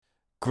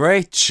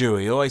Great,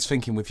 Chewy. Always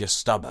thinking with your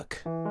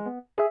stomach.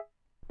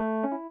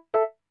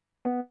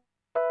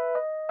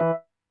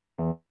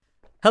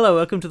 Hello,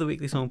 welcome to the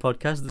Weekly Song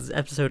Podcast. This is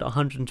episode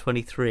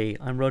 123.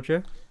 I'm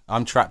Roger.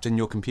 I'm trapped in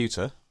your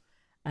computer.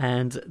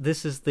 And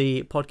this is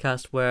the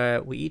podcast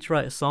where we each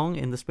write a song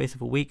in the space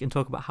of a week and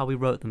talk about how we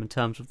wrote them in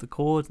terms of the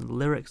chords and the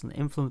lyrics and the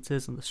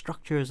influences and the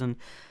structures and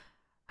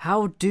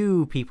how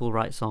do people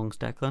write songs,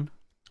 Declan?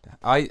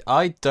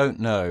 I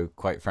don't know,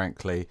 quite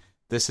frankly.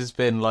 This has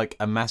been like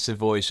a massive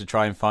voyage to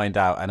try and find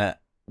out, and at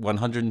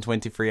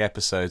 123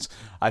 episodes,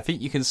 I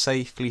think you can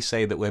safely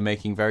say that we're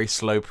making very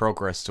slow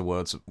progress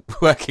towards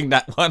working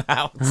that one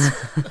out.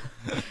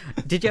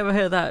 Did you ever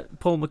hear that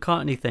Paul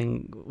McCartney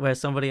thing where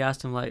somebody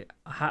asked him, like,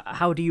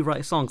 how do you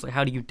write songs? Like,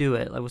 how do you do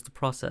it? Like, what's the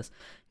process?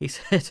 He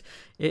said,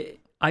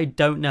 I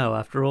don't know.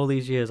 After all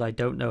these years, I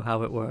don't know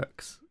how it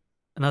works.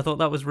 And I thought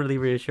that was really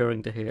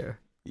reassuring to hear.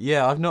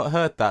 Yeah, I've not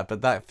heard that,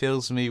 but that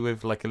fills me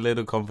with like a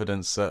little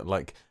confidence that,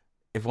 like,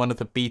 if one of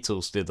the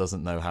Beatles still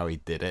doesn't know how he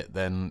did it,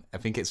 then I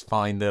think it's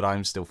fine that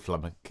I'm still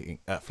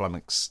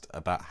flummoxed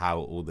about how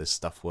all this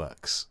stuff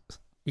works.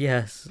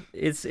 Yes,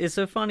 it's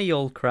a funny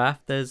old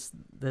craft. There's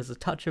a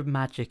touch of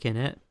magic in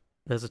it.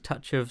 There's a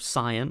touch of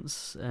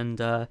science and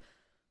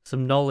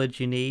some knowledge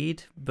you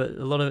need, but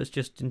a lot of it's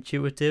just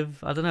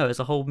intuitive. I don't know. It's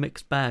a whole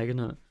mixed bag, isn't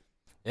it?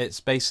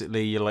 It's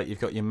basically you've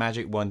got your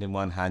magic wand in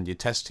one hand, your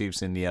test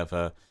tubes in the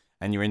other,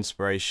 and your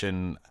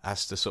inspiration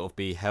has to sort of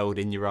be held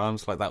in your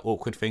arms, like that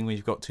awkward thing when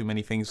you've got too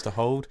many things to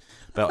hold.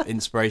 But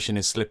inspiration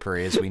is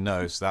slippery, as we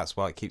know, so that's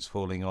why it keeps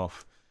falling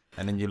off.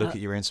 And then you look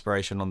at your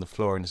inspiration on the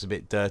floor and it's a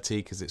bit dirty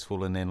because it's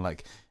fallen in,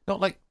 like,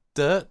 not like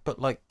dirt, but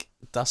like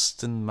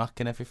dust and muck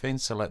and everything.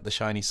 So like the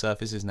shiny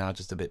surface is now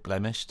just a bit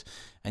blemished.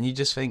 And you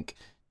just think,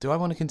 do I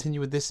want to continue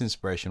with this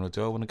inspiration or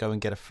do I want to go and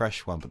get a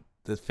fresh one? But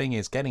the thing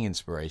is, getting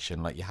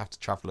inspiration, like, you have to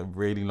travel a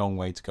really long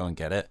way to go and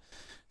get it.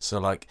 So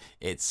like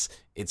it's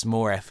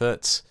more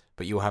effort,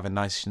 but you'll have a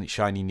nice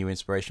shiny new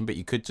inspiration. But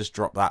you could just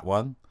drop that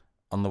one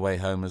on the way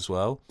home as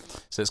well.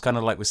 So it's kind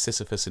of like with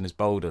Sisyphus and his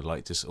boulder,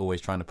 like just always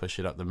trying to push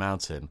it up the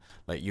mountain.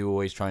 Like you're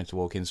always trying to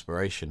walk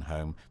inspiration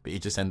home, but you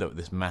just end up with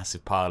this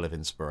massive pile of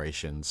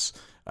inspirations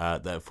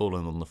that have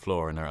fallen on the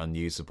floor and are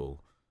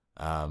unusable.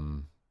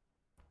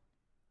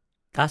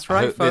 That's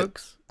right,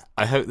 folks.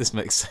 I hope this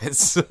makes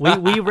sense.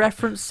 we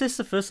reference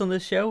Sisyphus on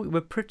this show.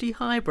 We're pretty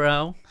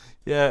highbrow.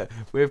 Yeah,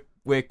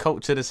 we're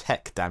cultured as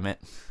heck, damn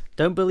it.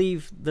 Don't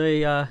believe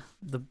the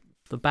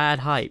bad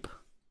hype.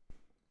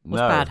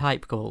 What's bad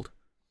hype called?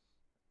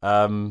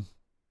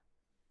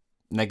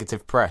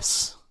 Negative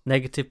press.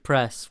 Negative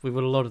press. We've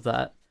got a lot of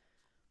that.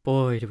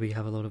 Boy, do we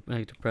have a lot of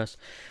negative press.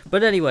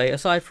 But anyway,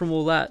 aside from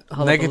all that,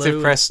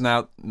 negative press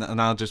now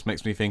just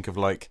makes me think of,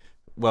 like,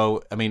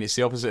 well, I mean, it's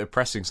the opposite of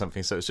pressing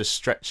something, so it's just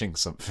stretching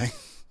something.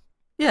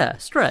 Yeah,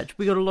 stretch.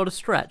 We got a lot of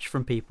stretch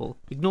from people.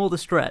 Ignore the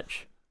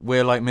stretch.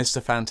 We're like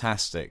Mr.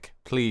 Fantastic.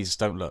 Please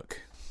don't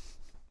look.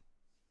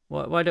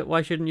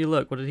 Why shouldn't you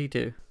look? What did he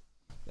do?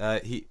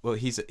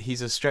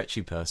 He's a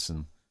stretchy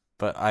person,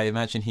 but I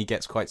imagine he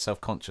gets quite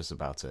self-conscious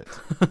about it.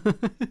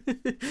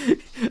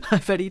 I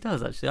bet he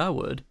does, actually. I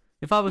would.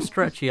 If I was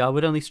stretchy, I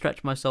would only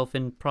stretch myself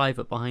in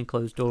private behind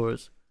closed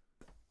doors.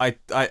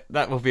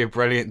 That would be a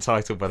brilliant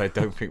title, but I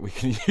don't think we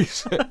can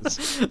use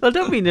it. I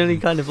don't mean any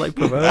kind of like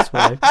perverse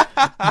way.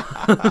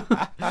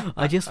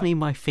 I just mean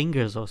my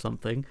fingers or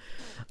something.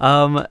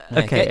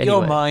 Okay, get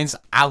your minds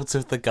out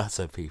of the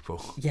gutter,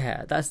 people.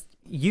 Yeah,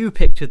 you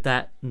pictured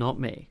that, not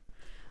me.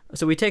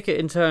 So we take it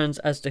in turns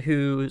as to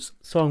whose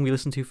song we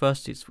listen to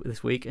first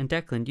this week. And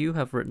Declan, you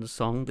have written a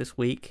song this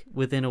week,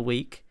 within a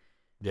week.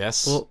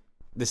 Yes. Well,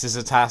 this is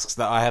a task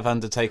that I have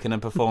undertaken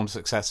and performed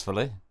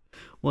successfully.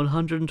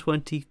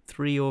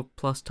 123 or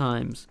plus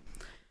times.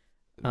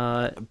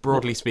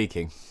 Broadly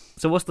speaking.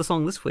 So what's the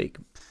song this week?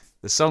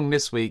 The song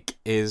this week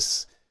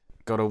is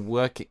got a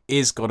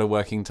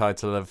working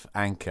title of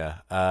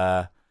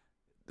Anchor.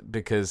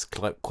 Because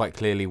quite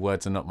clearly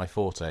words are not my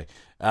forte.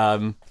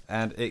 And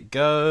it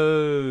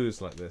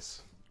goes like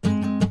this.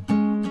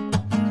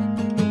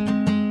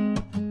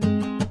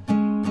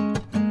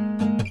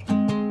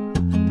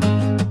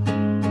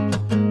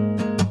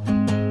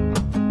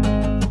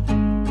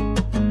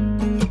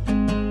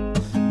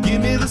 Give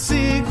me the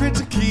secret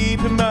to keep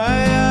in my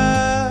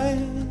eye.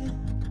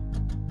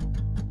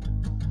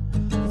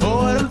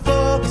 Forward and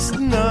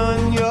focusing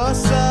on your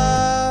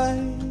side.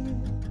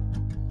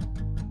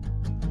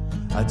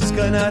 I just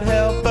cannot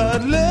help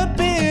but look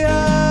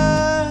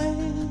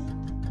behind.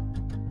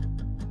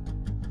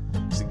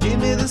 So give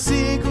me the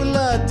secret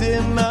locked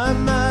in my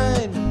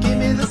mind. Give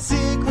me the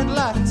secret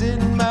locked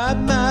in my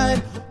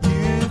mind.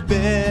 You've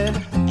been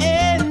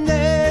in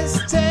this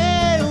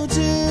tale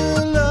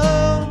too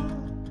long.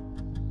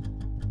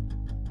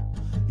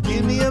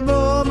 Give me a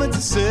moment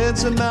to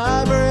censor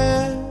my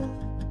breath.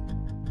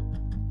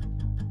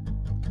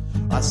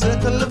 I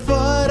circle and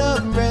forward up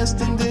and rest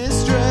in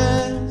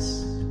distress.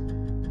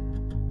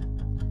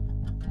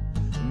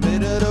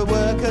 Minute of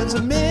work comes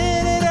a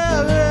minute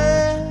of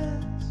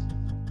rest.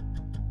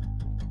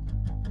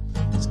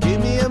 Just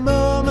give me a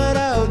moment,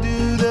 I'll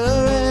do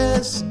the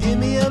rest. Give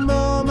me a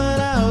moment.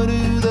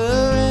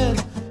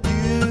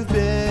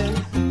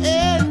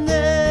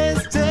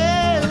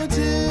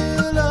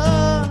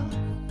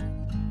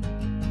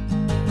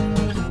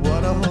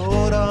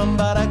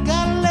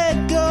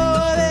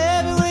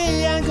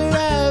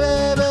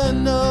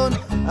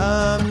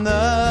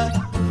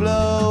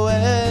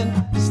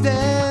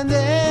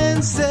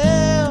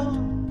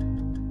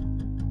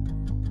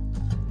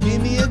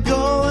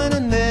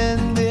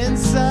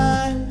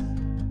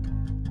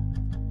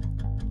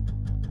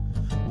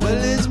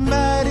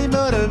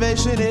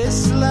 situation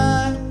is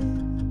slight.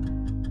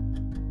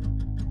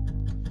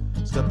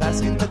 Stop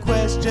asking the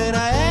question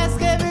I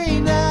ask every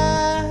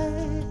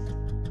night.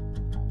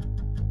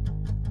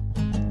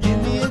 Give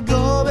me a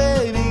go,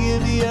 baby,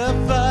 give me a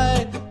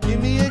fight.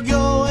 Give me a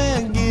go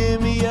and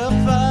give me a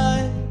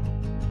fight.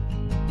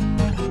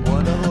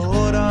 Wanna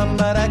hold on,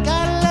 but I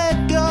gotta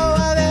let go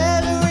of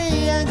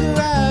every anchor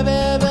I've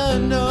ever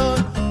known.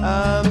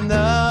 I'm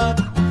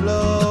not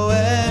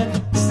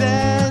flowing,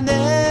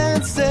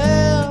 standing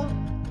still.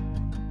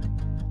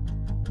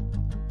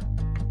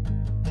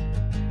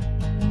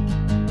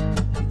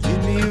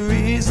 Give me a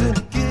reason,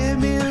 give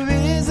me a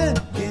reason,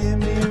 give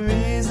me a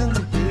reason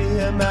to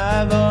hear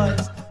my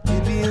voice.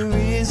 Give me a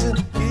reason,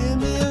 give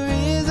me a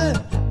reason,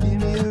 give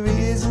me a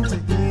reason to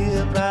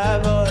hear my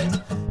voice.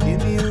 Give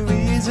me a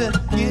reason,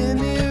 give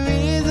me a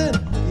reason,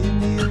 give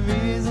me a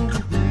reason to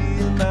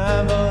hear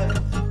my voice.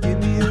 Give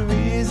me a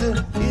reason,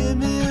 give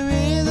me a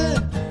reason,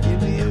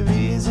 give me a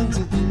reason to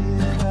hear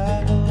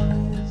my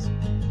voice.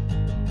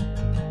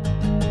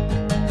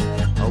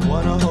 I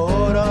wanna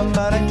hold on,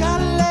 but I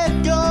gotta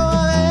let go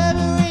of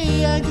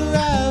every anchor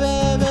I've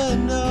ever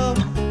known.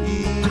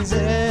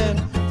 Easing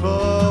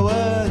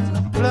forward,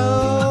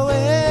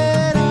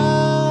 flowing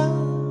on.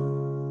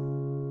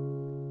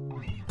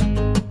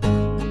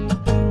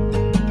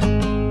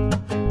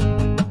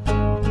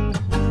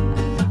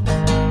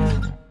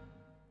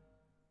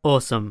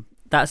 Awesome.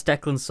 That's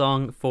Declan's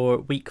song for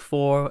week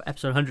 4,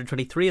 episode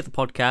 123 of the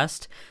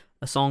podcast.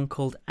 A song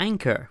called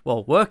Anchor.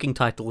 Well, working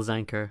title is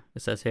Anchor,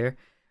 it says here.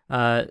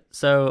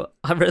 So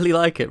I really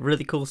like it.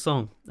 Really cool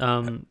song.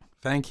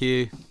 Thank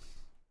you.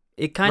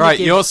 It kind Right, of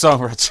gives... your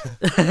song, Roger.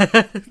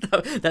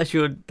 that's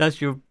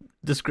your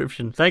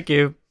description. Thank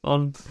you.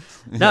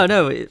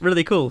 No,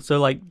 really cool. So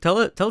like, tell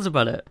us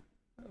about it.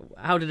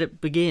 How did it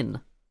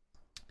begin?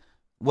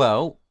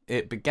 Well,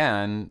 it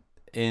began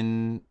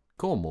in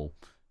Cornwall.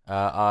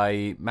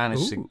 I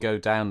managed to go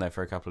down there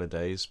for a couple of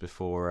days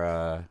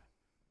before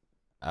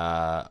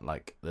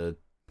like the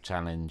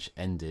challenge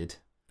ended.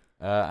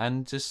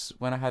 And just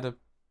when I had a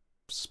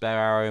spare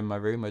hour in my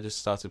room, I just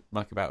started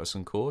mucking about with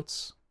some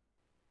chords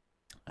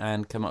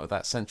and come up with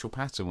that central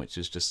pattern, which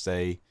is just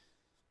A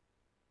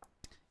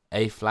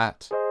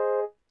flat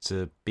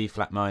to B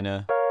flat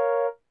minor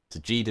to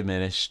G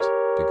diminished,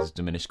 because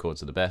diminished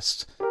chords are the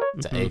best,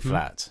 to A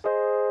flat.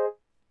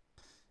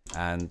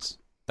 And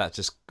that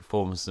just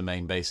forms the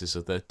main basis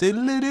of the...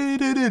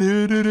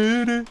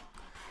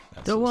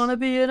 Don't want to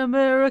be an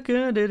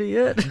American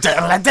idiot.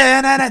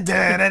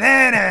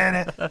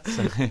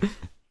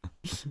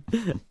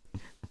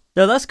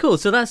 No, that's cool.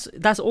 So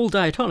that's all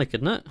diatonic,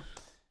 isn't it?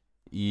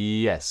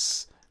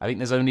 Yes. I think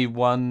there's only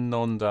one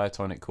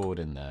non-diatonic chord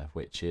in there,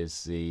 which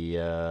is the...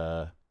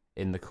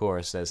 in the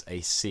chorus there's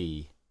a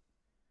C.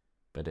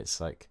 But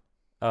it's like,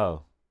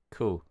 oh,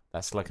 cool.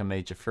 That's like a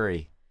major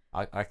 3.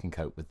 I can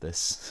cope with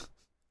this.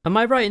 Am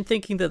I right in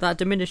thinking that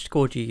diminished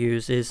chord you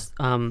use is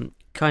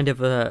kind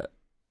of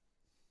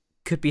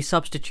could be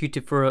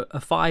substituted for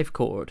a 5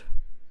 chord?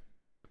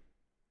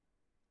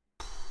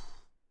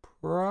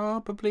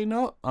 Probably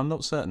not. I'm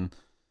not certain.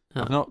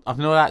 Oh. I've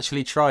not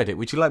actually tried it.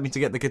 Would you like me to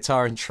get the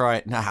guitar and try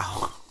it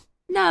now?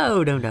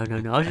 No.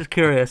 I was just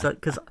curious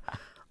because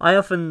I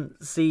often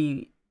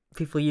see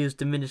people use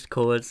diminished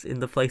chords in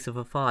the place of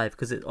a 5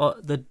 because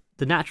the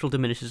natural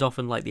diminished is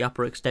often like the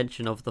upper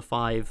extension of the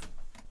 5,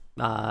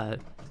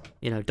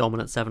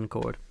 dominant 7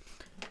 chord.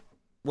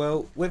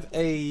 Well, with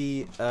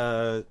a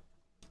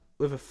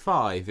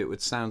 5, it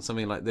would sound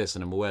something like this,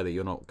 and I'm aware that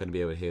you're not going to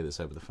be able to hear this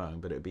over the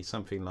phone, but it would be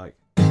something like...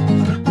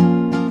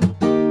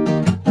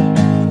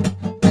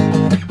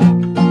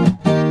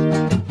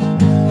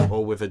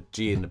 or with a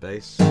G in the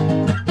bass.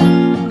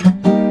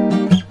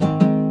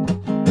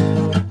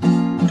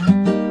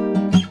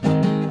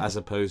 As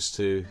opposed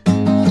to...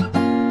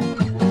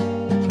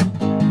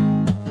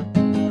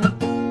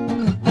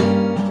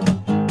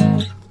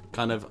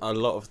 kind of a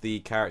lot of the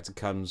character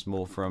comes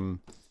more from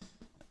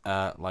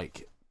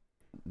like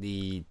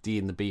the D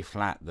and the B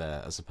flat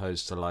there, as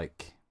opposed to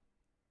like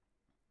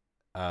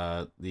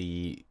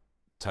the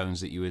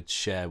tones that you would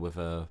share with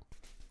a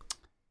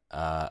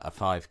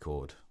 5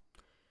 chord.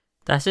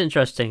 That's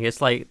interesting. It's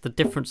like the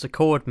difference a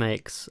chord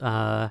makes.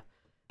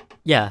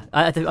 Yeah,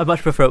 I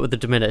much prefer it with the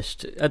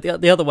diminished.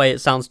 The other way, it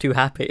sounds too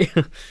happy.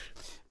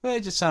 Well,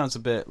 it just sounds a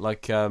bit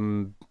like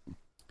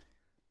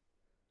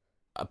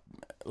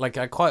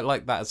I quite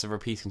like that as a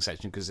repeating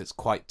section because it's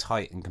quite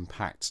tight and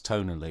compact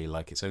tonally.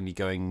 Like it's only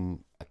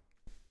going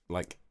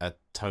like a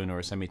tone or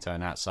a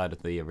semitone outside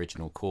of the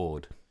original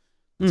chord,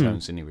 the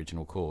tones in the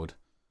original chord.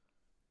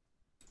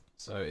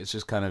 So it's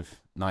just kind of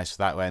nice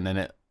that way, and then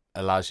it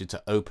allows you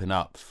to open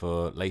up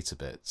for later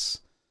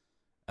bits.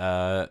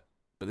 But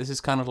this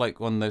is kind of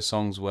like one of those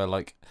songs where,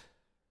 like,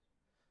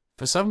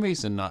 for some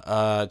reason,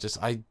 I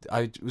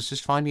was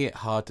just finding it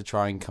hard to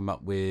try and come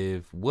up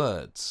with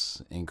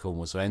words in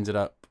Cornwall, so I ended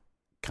up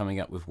coming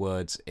up with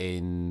words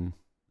in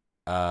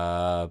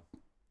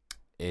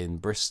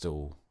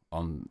Bristol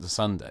on the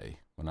Sunday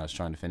when I was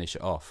trying to finish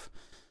it off.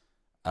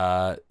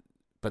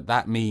 but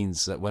that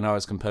means that when I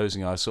was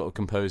composing, I was sort of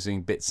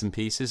composing bits and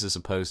pieces as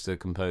opposed to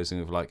composing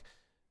of like,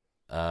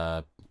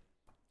 I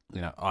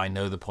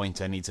know the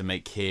point I need to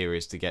make here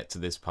is to get to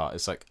this part.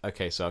 It's like,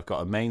 okay, so I've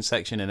got a main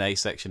section, an A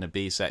section, a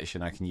B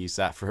section. I can use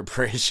that for a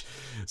bridge.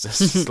 So it's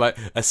just like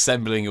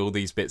assembling all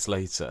these bits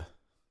later.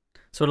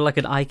 Sort of like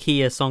an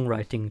IKEA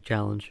songwriting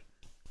challenge.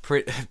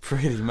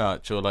 Pretty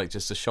much, or like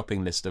just a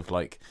shopping list of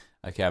like,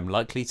 okay, I'm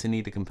likely to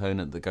need a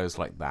component that goes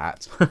like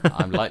that.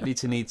 I'm likely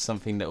to need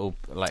something that will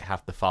like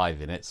have the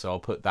 5 in it, so I'll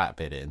put that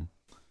bit in.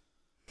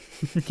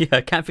 Yeah,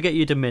 can't forget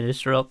your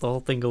diminisher up the whole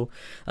thing.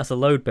 That's a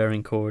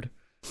load-bearing chord.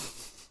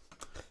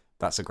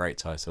 That's a great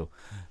title.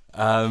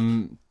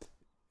 Kind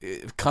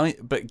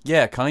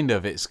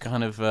of. It's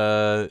kind of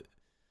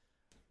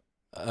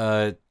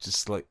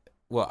just like,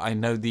 well, I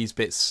know these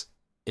bits.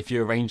 If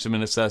you arrange them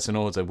in a certain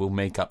order, will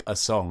make up a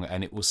song,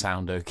 and it will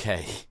sound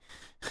okay.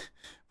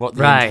 What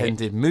the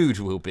intended mood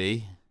will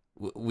be,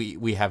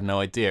 we have no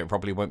idea. It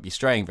probably won't be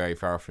straying very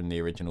far from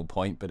the original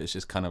point, but it's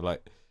just kind of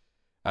like,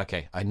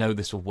 okay, I know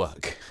this will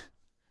work.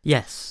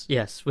 Yes,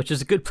 which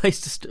is a good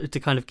place to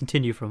kind of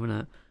continue from,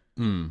 isn't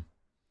it?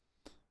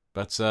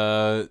 But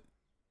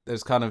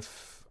there's kind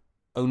of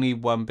only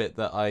one bit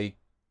that I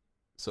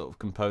sort of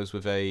composed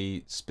with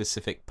a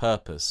specific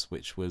purpose,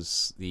 which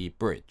was the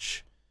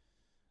bridge.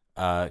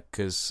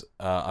 Because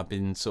I've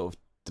been sort of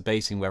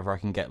debating whether I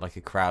can get like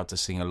a crowd to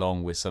sing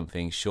along with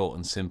something short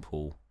and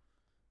simple,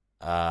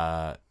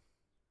 and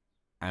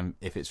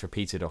if it's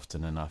repeated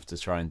often enough, to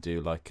try and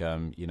do like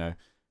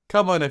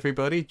come on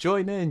everybody,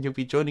 join in, you'll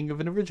be joining with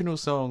an original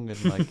song,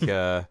 and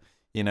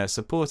like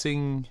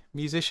supporting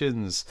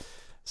musicians.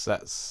 So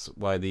that's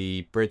why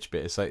the bridge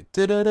bit is like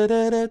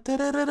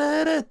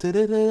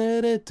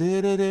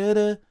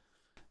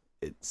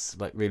it's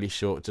like really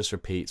short, just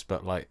repeats,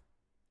 but like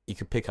you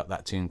could pick up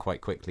that tune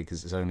quite quickly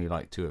because it's only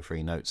like 2 or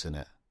 3 notes in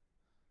it.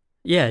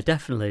 Yeah,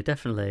 definitely.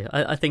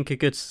 I think a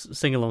good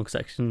sing-along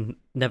section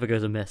never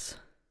goes amiss.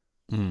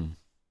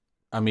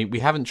 I mean, we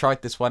haven't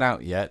tried this one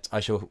out yet. I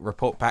shall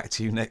report back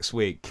to you next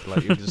week.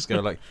 Like, you just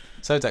go like,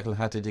 so Declan,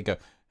 how did it go?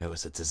 It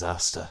was a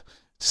disaster.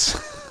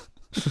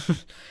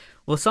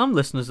 Well, some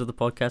listeners of the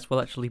podcast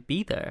will actually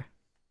be there.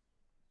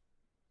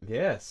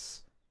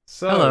 Yes.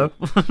 So, hello.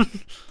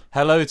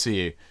 Hello to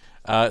you.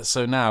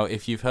 So now,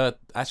 if you've heard...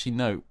 Actually,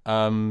 no.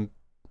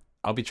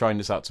 I'll be trying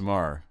this out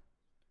tomorrow.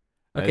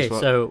 Okay,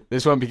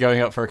 this won't be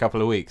going up for a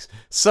couple of weeks.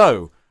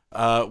 So,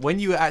 when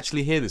you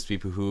actually hear this,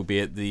 people who will be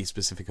at the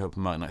specific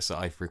open mic nights that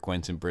I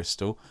frequent in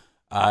Bristol,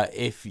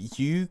 if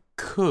you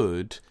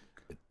could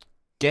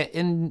get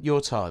in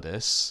your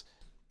TARDIS,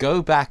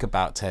 go back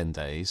about 10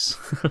 days,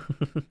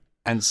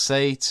 and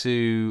say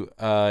to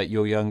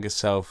your younger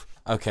self,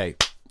 okay,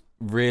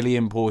 really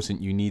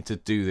important, you need to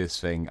do this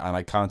thing, and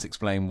I can't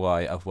explain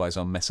why, otherwise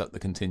I'll mess up the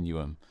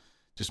continuum.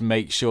 Just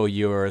make sure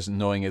you're as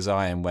annoying as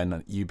I am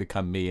when you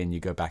become me and you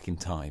go back in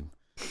time.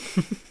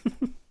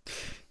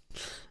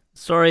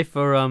 Sorry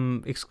for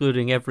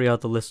excluding every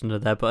other listener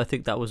there, but I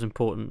think that was an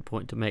important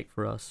point to make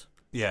for us.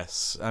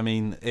 Yes, I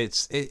mean,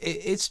 it's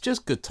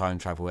just good time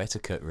travel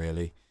etiquette,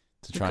 really,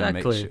 to try and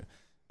make sure.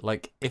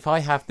 Like, if I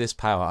have this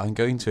power, I'm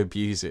going to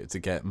abuse it to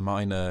get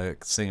minor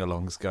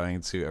sing-alongs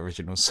going to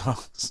original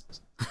songs.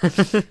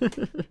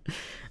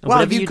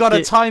 Well, if you've got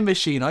a time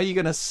machine, are you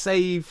going to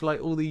save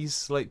like all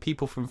these like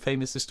people from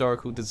famous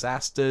historical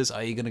disasters?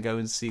 Are you going to go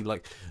and see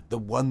like the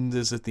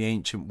wonders of the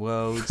ancient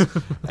world?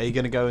 Are you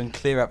going to go and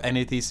clear up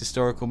any of these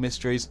historical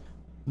mysteries?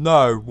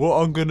 No, what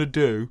I'm going to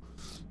do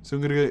is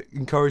I'm going to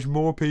encourage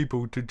more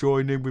people to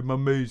join in with my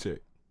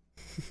music.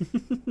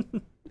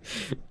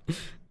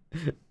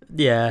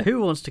 Yeah, who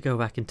wants to go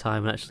back in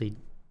time and actually,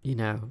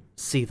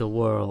 see the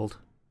world?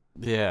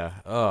 Yeah.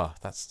 Oh,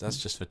 that's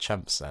just for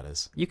chumps, that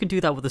is. You can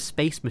do that with a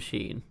space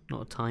machine,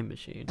 not a time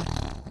machine.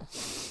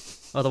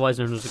 Otherwise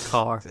known as a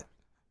car.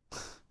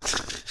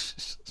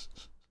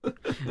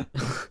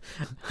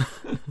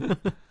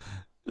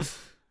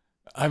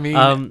 I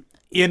mean,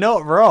 you're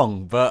not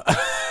wrong, but...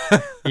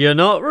 You're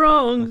not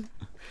wrong.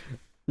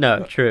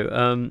 No, true.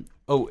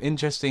 Oh,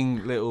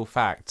 interesting little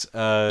fact.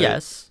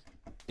 Yes.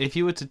 If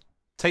you were to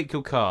take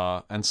your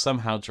car and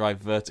somehow drive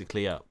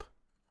vertically up,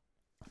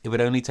 it would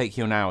only take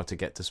you an hour to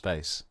get to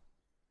space.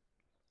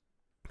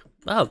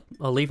 Oh,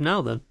 I'll leave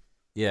now then.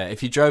 Yeah,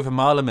 if you drove a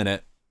mile a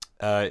minute,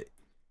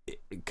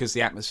 because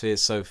the atmosphere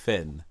is so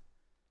thin,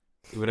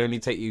 it would only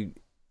take you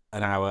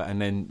an hour,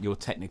 and then you're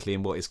technically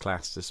in what is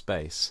classed as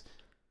space.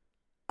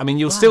 I mean,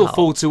 you'll still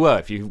fall to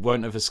Earth. You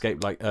won't have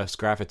escaped like Earth's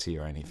gravity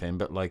or anything,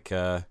 but like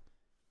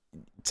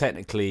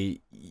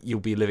technically,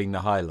 you'll be living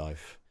the high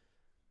life.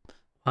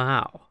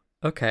 Wow.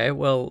 Okay,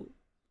 well...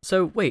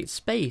 So, wait,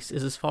 space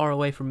is as far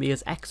away from me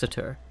as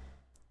Exeter?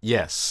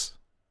 Yes.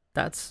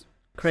 That's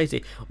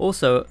crazy.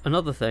 Also,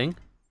 another thing,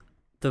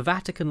 the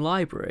Vatican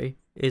Library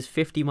is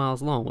 50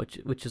 miles long,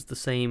 which is the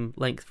same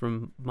length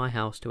from my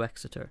house to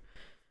Exeter.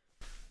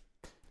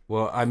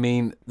 Well, I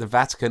mean, the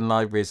Vatican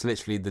Library is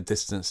literally the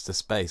distance to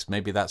space.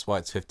 Maybe that's why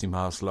it's 50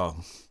 miles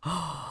long.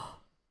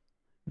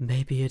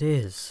 Maybe it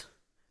is.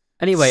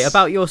 Anyway,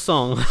 about your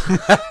song.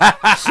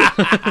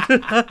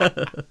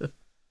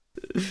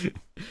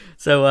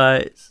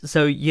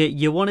 So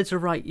you wanted to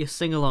write your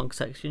sing along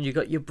section. You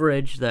got your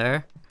bridge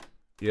there.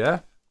 Yeah.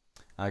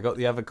 I got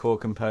the other core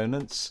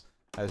components.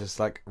 I was just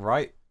like,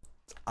 right,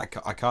 I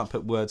can't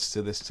put words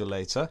to this till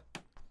later.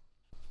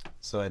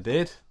 So I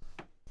did.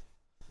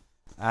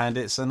 And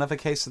it's another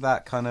case of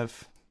that kind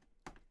of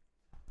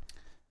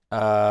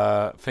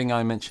thing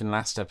I mentioned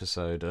last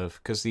episode of,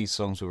 because these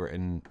songs were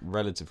written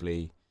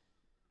relatively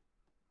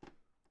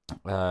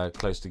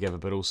close together,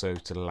 but also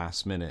to the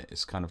last minute.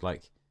 It's kind of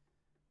like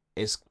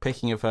it's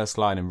picking a first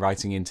line and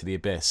writing into the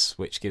abyss,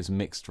 which gives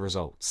mixed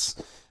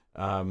results.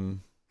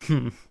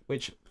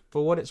 Which,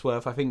 for what it's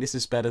worth, I think this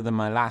is better than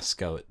my last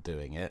go at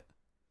doing it.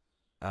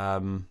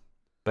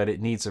 But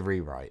it needs a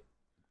rewrite.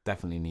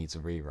 Definitely needs a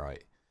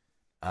rewrite.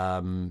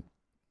 But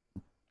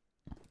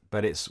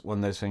it's one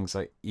of those things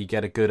like you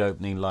get a good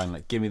opening line,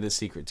 like give me the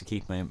secret to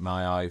keep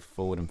my eye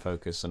forward and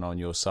focused and on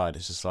your side.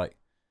 It's just like,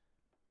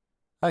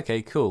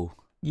 okay, cool.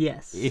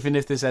 Yes. Even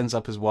if this ends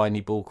up as whiny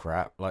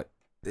bullcrap, like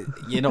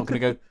you're not going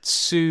to go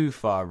too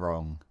far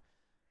wrong.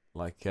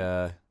 Like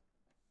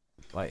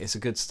it's a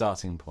good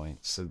starting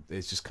point. So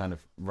it's just kind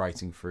of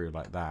writing through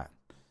like that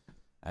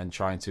and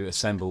trying to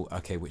assemble.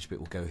 Okay, which bit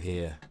will go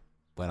here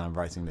when I'm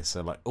writing this?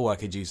 So like, oh, I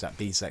could use that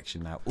B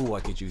section now. Oh,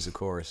 I could use a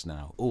chorus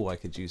now. Oh, I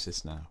could use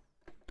this now.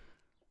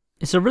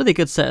 It's a really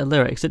good set of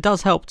lyrics. It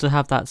does help to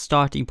have that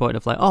starting point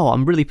of like, oh,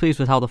 I'm really pleased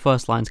with how the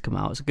first lines come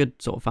out. It's a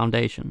good sort of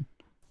foundation.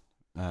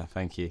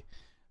 Thank you.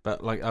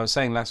 But like I was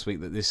saying last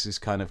week, that this is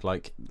kind of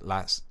like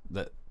that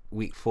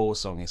week 4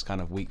 song is kind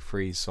of week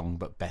 3's song,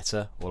 but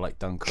better, or like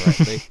done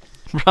correctly.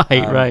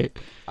 Right.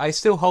 I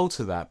still hold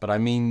to that, but I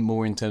mean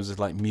more in terms of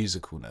like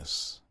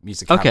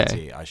musicality,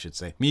 Okay. I should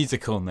say.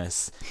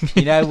 Musicalness.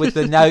 With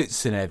the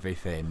notes and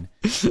everything.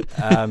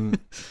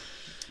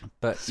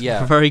 But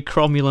yeah. Very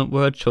cromulent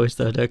word choice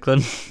there, Declan.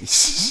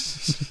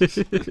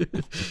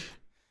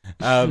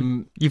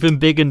 You've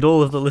embiggened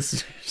all of the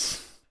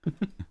listeners.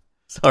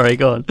 Sorry,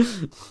 go on.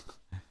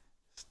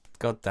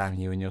 God damn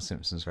you and your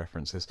Simpsons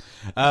references.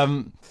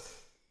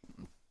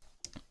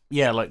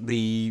 Yeah, like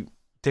the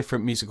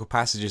different musical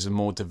passages are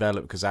more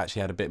developed because I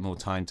actually had a bit more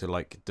time to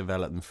like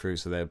develop them through,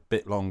 so they're a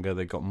bit longer.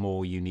 They've got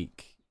more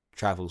unique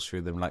travels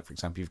through them. Like, for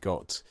example, you've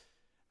got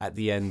at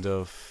the end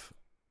of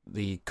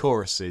the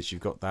choruses,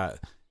 you've got that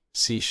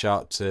C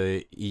sharp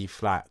to E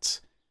flat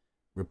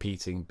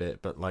repeating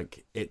bit, but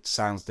like it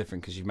sounds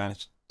different because you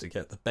managed to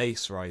get the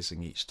bass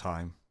rising each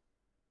time,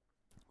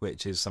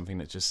 which is something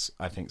that just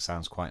I think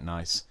sounds quite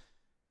nice.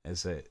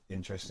 Is an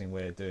interesting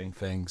way of doing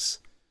things.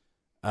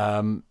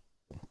 Or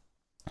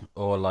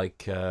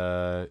like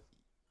you've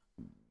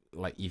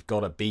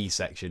got a B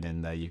section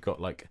in there, you've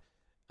got like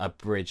a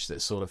bridge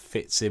that sort of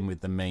fits in with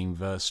the main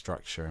verse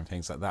structure and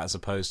things like that, as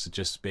opposed to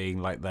just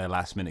being like their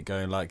last minute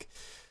going like,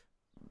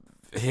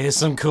 here's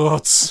some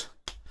chords,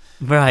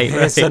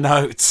 here's a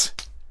note,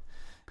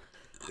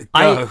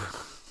 go.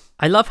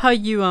 I love how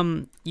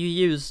you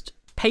used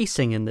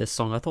pacing in this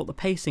song. I thought the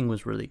pacing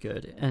was really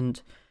good, and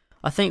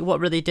I think what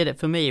really did it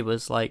for me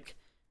was like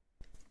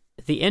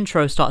the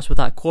intro starts with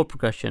that chord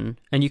progression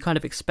and you kind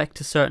of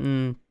expect a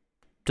certain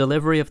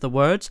delivery of the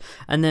words,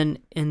 and then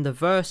in the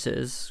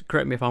verses,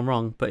 correct me if I'm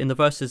wrong, but in the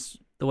verses,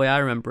 the way I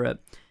remember it,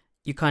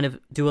 you kind of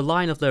do a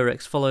line of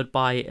lyrics followed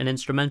by an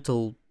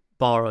instrumental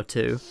bar or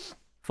two,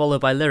 followed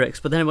by lyrics,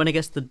 but then when it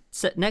gets to the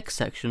next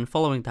section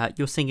following that,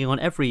 you're singing on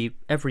every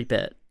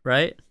bit,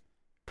 right?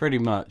 Pretty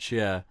much,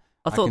 yeah.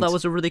 I thought that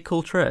was a really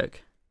cool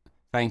trick.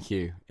 Thank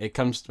you. It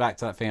comes back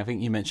to that thing I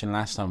think you mentioned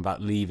last time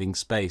about leaving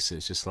space.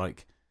 It's just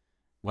like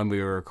when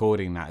we were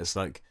recording that, it's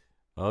like,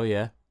 oh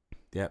yeah,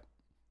 yep,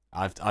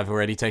 I've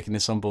already taken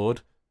this on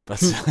board.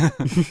 But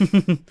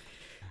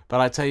but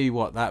I tell you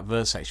what, that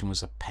verse section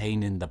was a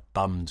pain in the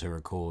bum to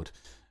record.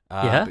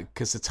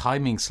 Because the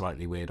timing's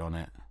slightly weird on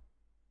it.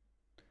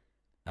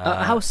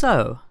 How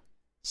so?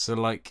 So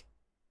like,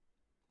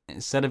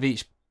 instead of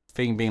each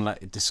thing being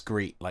like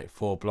discrete, like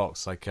 4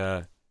 blocks, like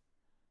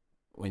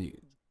when you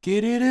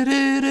when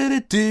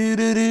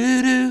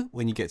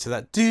you get to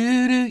that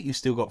you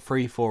still got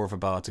 3/4 of a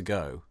bar to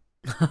go.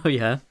 Oh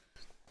yeah.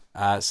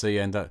 So you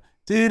end up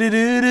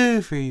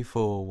 3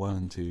 4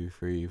 1 2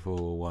 3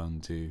 4 1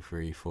 2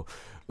 3 4,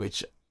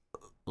 which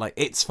like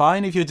it's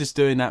fine if you're just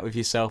doing that with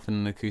yourself and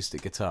an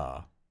acoustic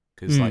guitar,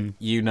 because like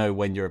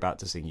when you're about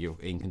to sing, you're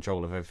in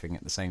control of everything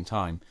at the same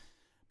time.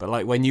 But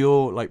like when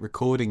you're like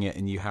recording it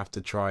and you have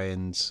to try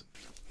and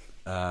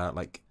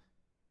like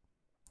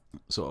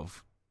sort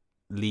of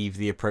leave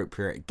the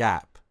appropriate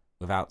gap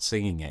without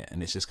singing it,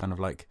 and it's just kind of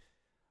like,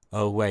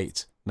 oh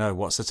wait, no,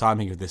 what's the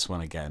timing of this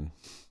one again?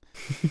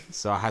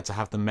 So I had to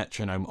have the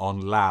metronome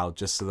on loud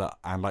just so that,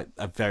 and like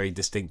a very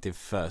distinctive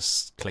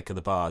first click of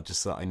the bar,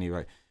 just so that I knew,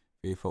 right,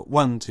 3 4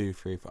 1 2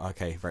 3 4,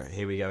 okay, right,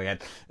 here we go again.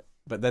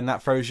 But then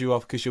that throws you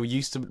off because you're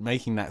used to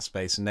making that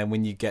space, and then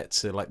when you get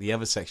to like the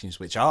other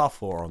sections which are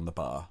 4 on the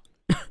bar,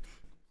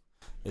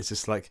 it's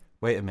just like,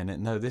 wait a minute,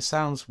 no, this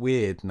sounds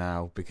weird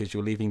now because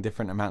you're leaving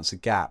different amounts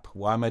of gap.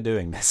 Why am I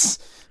doing this?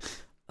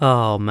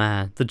 Oh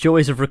man, the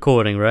joys of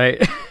recording,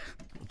 right?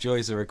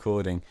 Joys of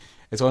recording.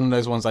 it's one of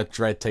those ones I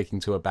dread taking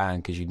to a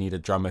band, because you need a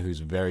drummer who's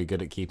very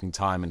good at keeping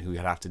time and who would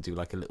have to do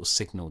like a little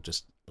signal,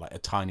 just like a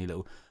tiny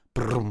little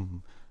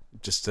brum,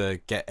 just to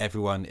get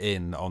everyone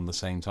in on the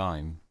same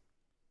time.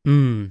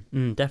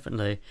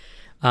 Definitely.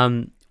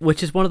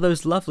 Which is one of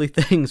those lovely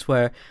things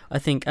where I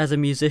think as a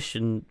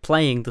musician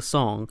playing the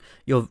song,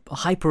 you're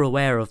hyper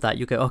aware of that.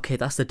 You go, okay,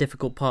 that's the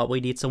difficult part. We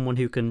need someone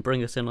who can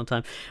bring us in on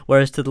time.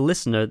 Whereas to the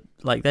listener,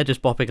 like, they're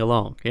just bopping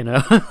along, you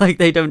know, like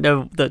they don't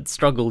know the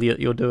struggle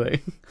you're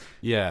doing.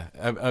 Yeah,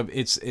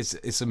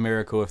 it's a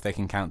miracle if they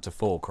can count to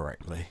 4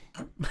 correctly.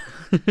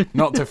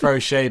 Not to throw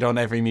shade on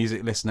every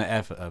music listener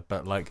ever,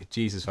 but like,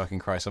 Jesus fucking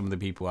Christ, some of the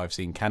people I've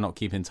seen cannot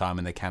keep in time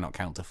and they cannot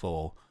count to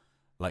 4.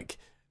 Like,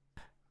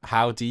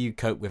 how do you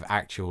cope with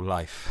actual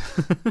life?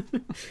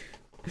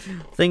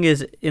 Thing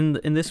is, in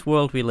this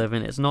world we live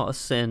in, it's not a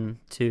sin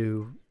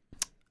to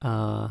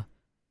not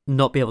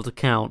be able to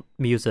count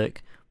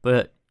music,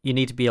 but you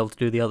need to be able to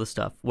do the other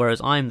stuff.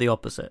 Whereas I'm the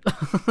opposite.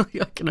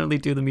 I can only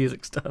do the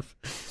music stuff.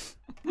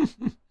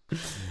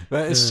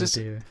 But it's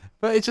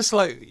just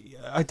like,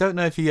 I don't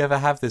know if you ever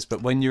have this,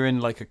 but when you're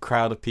in like a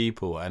crowd of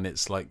people and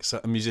it's like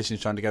a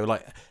musician's trying to go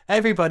like,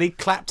 everybody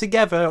clap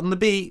together on the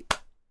beat.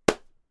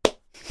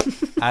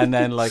 And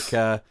then like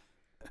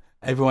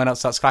everyone else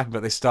starts clapping,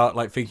 but they start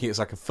like thinking it's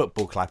like a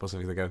football clap or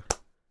something. They go,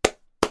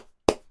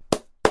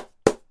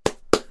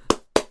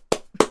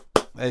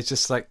 it's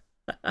just like,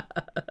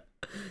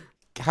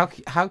 how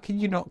can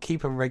you not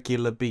keep a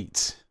regular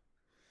beat?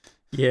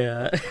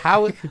 Yeah.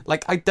 How,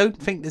 like, I don't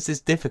think this is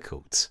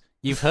difficult.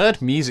 You've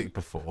heard music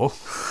before.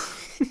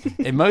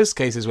 In most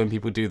cases when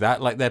people do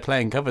that, like they're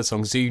playing cover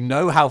songs, do you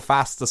know how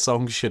fast the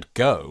song should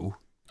go?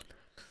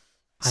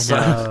 I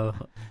know.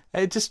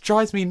 It just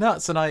drives me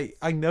nuts, and I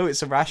know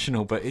it's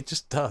irrational, but it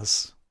just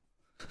does.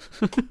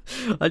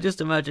 I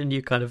just imagine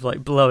you kind of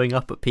like blowing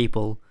up at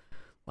people,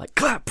 like,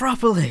 clap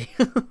properly.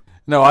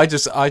 No, I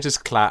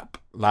just clap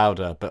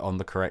louder, but on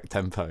the correct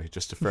tempo,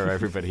 just to throw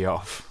everybody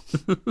off.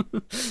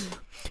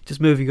 Just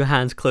moving your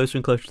hands closer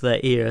and closer to their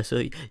ear,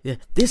 so yeah,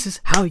 this is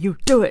how you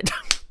do it.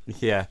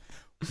 Yeah.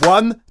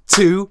 1,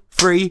 2,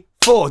 3,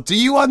 4. Do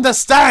you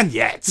understand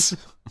yet?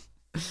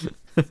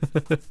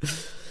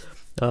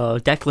 Oh,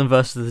 Declan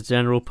versus the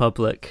general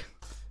public.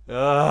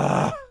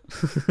 That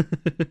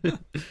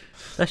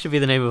That should be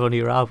the name of one of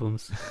your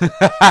albums.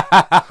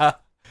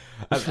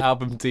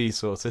 album D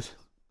sorted.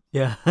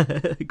 Yeah,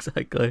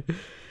 exactly.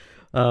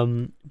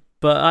 But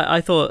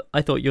I thought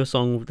your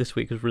song this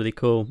week was really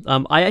cool.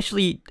 I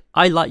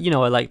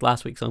liked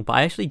last week's song, but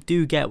I actually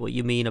do get what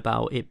you mean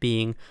about it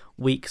being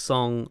week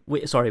 3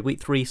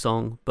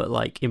 song, but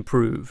like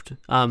improved.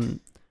 I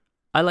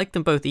like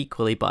them both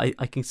equally, but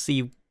I can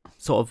see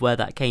sort of where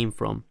that came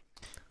from.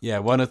 Yeah,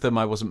 one of them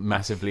I wasn't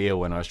massively ill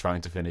when I was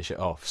trying to finish it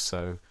off,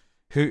 so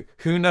who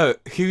knew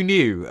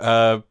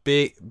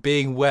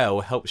being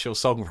well helps your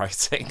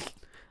songwriting.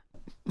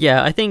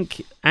 Yeah, I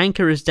think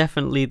Anchor is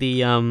definitely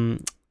the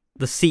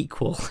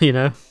sequel, you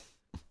know.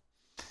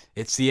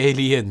 It's the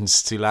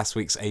aliens to last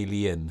week's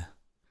Alien.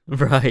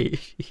 Right.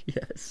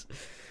 Yes.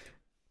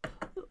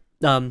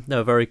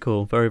 No, very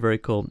cool. Very, very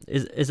cool.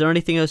 Is there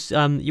anything else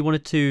you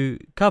wanted to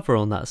cover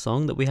on that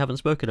song that we haven't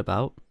spoken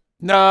about?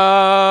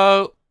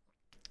 No.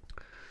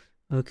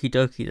 Okie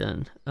dokie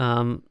then.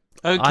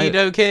 Okie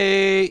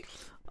dokie.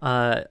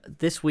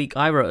 This week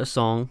I wrote a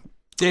song.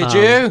 Did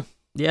you?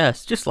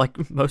 Yes, just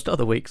like most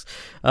other weeks.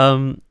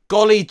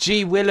 Golly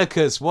gee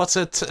willikers, what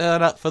a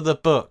turn up for the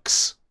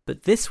books.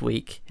 But this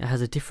week it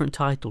has a different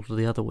title to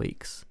the other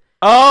weeks.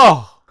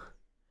 Oh!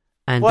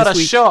 And what this a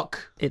week,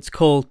 shock. It's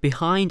called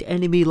Behind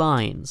Enemy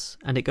Lines,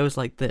 and it goes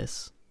like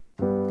this.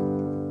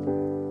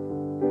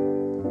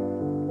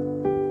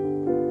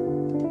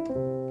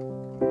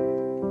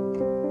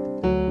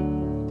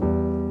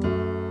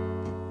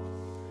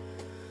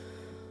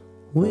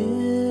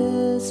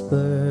 Whisper,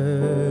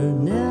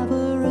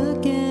 never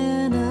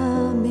again,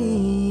 I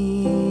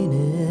mean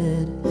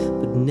it,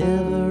 but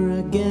never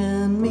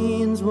again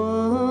means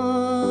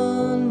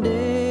one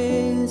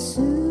day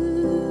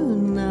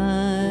soon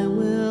I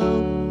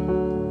will,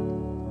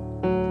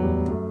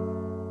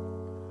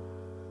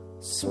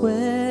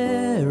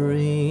 swearing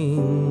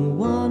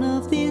one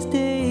of these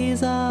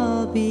days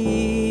I'll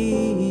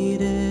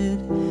beat it,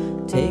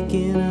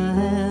 taking a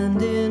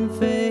hand in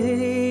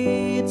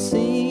fate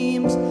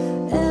seems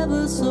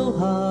ever so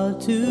hard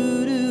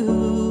to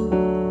do,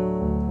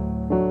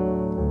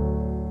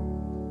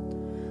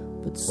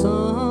 but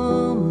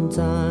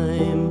sometimes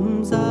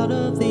out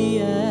of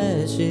the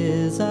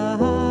ashes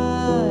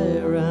I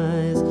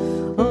rise,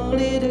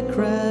 only to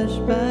crash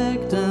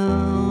back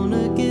down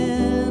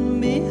again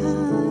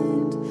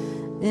behind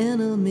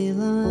enemy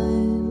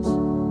lines.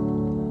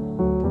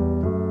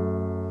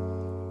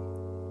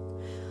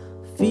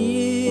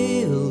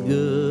 Feel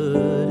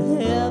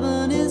good,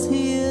 heaven is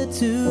here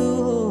to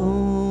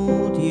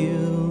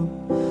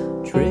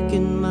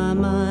tricking my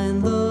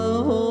mind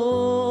the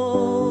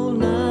whole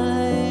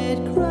night,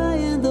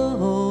 crying the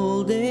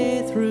whole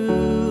day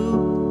through.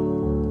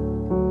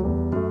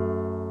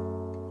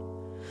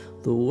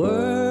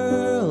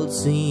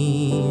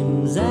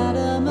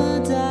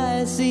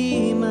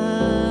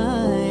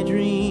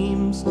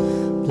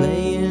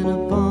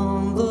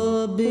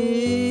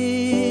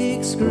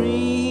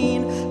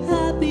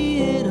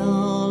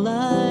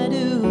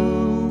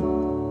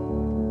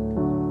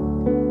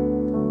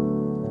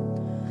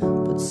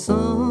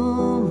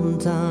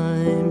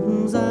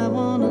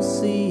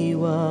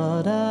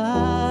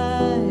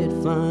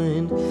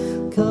 find,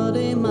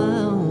 cutting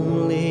my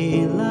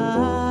only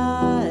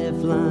lifeline,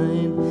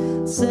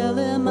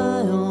 selling my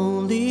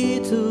only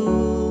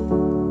tool.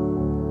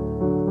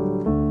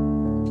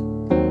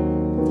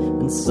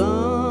 And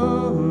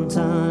sometimes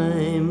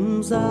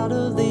out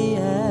of the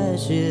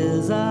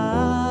ashes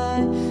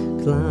I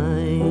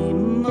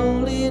climb,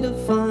 only to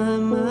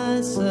find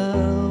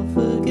myself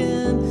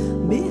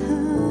again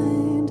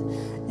behind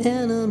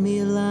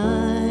enemy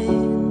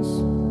lines.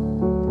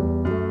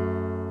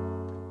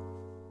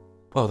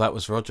 Well, that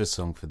was Roger's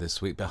song for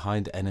this week,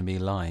 Behind Enemy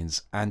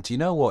Lines. And do you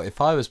know what?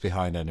 If I was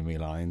behind enemy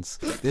lines,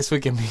 this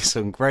would give me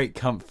some great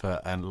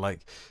comfort and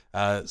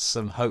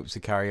some hope to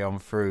carry on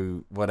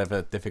through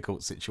whatever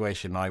difficult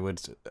situation I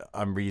would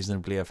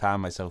unreasonably have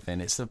found myself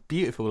in. It's a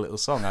beautiful little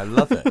song. I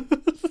love it.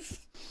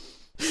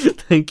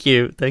 Thank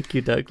you,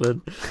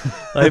 Declan.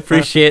 I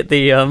appreciate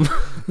the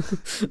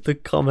the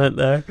comment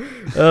there.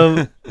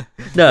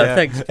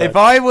 Thanks. Guys. If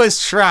I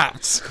was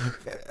trapped,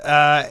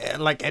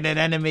 in an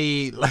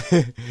enemy,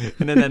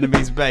 in an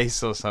enemy's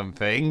base or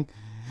something,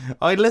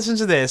 I'd listen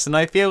to this and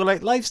I feel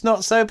like life's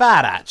not so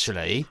bad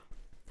actually.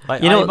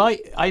 Like,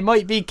 I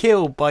might be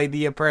killed by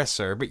the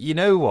oppressor, but you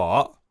know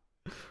what?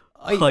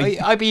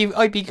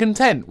 I'd be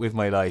content with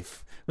my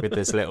life with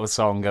this little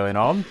song going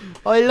on.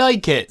 I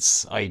like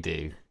it. I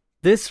do.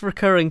 This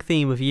recurring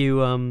theme of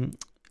you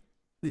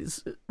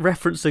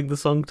referencing the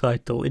song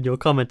title in your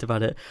comment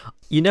about it,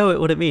 you know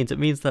what it means? It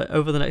means that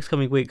over the next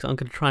coming weeks, I'm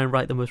going to try and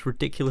write the most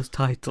ridiculous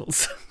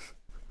titles.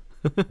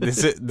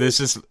 This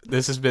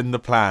has been the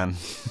plan.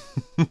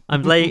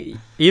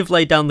 You've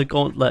laid down the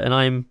gauntlet, and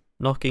I'm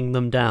knocking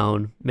them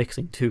down,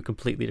 mixing two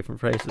completely different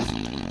phrases.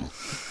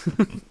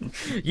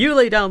 You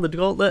lay down the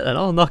gauntlet, and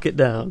I'll knock it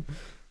down.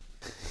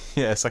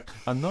 Yeah, it's like,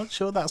 I'm not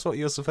sure that's what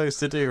you're supposed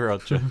to do,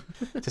 Roger.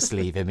 Just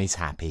leave him. He's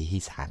happy.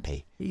 He's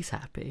happy.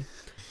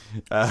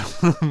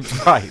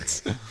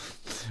 Right.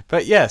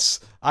 But yes,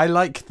 I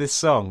like this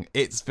song.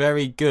 It's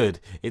very good.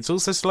 It's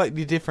also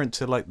slightly different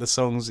to like the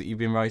songs that you've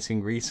been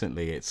writing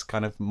recently. It's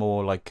kind of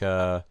more like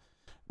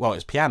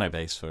it's piano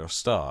based for a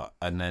start,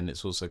 and then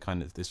it's also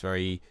kind of this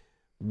very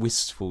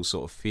wistful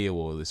sort of feel,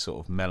 or this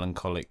sort of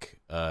melancholic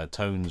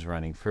tones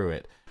running through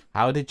it.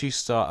 How did you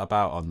start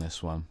about on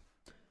this one?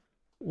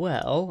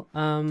 Well,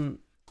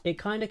 it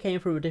kind of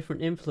came from a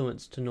different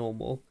influence to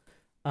normal.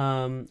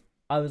 I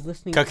was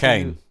listening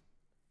Cocaine.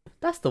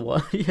 That's the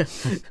one, yeah.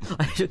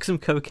 I took some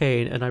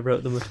cocaine and I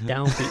wrote the most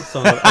downbeat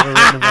song I've ever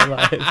written in my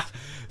life.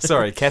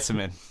 Sorry,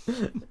 ketamine.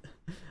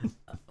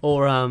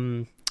 Or,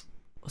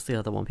 what's the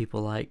other one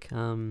people like?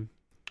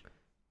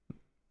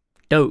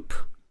 Dope.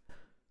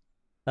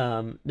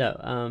 I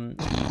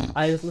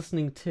was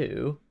listening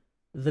to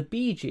the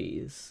Bee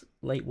Gees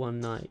late one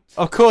night.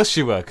 Of course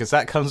you were, because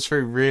that comes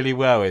through really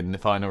well in the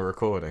final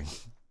recording.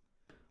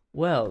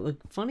 Well, the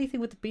funny thing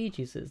with the Bee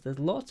Gees is there's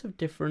lots of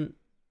different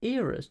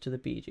eras to the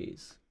Bee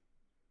Gees.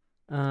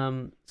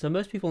 So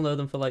most people know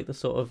them for like the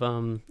sort of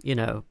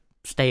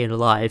Staying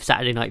Alive,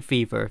 Saturday Night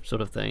Fever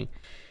sort of thing,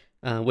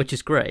 which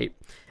is great.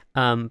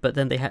 But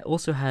then they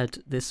also had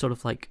this sort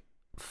of like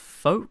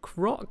folk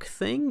rock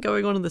thing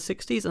going on in the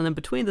 60s, and then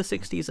between the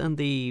 60s and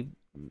the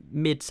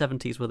mid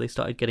 70s where they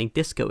started getting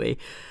disco-y,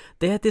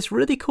 they had this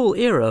really cool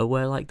era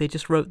where like they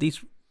just wrote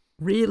these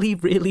really,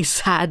 really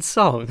sad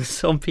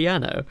songs on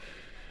piano.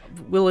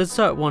 We'll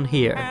insert one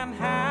here. And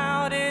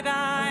how did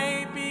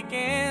I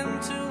begin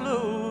to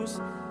lose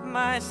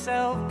my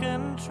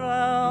self-control?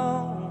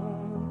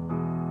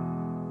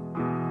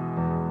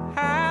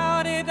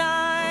 How did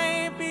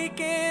I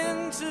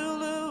begin to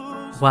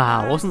lose?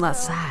 Wow, wasn't that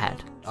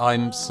sad?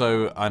 I'm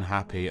so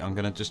unhappy. I'm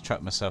going to just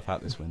chuck myself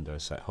out this window a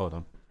sec. Hold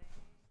on.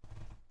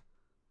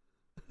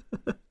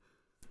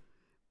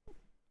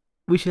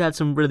 We should add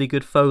some really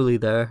good Foley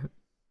there.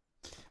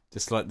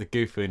 Just like the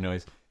goofy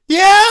noise.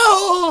 Yeah!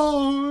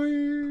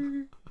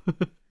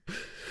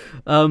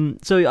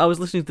 So I was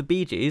listening to the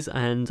Bee Gees,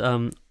 and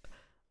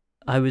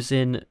I was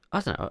in,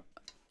 I don't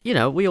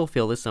know, we all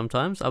feel this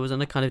sometimes. I was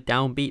in a kind of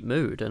downbeat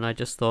mood, and I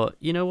just thought,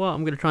 you know what,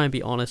 I'm going to try and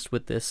be honest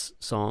with this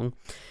song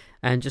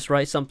and just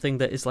write something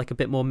that is like a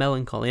bit more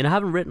melancholy. And I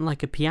haven't written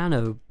like a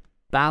piano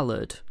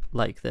ballad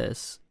like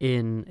this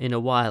in a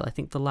while. I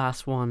think the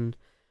last one,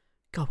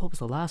 God, what was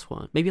the last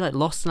one? Maybe like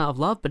Lost and Out of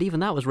Love, but even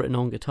that was written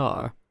on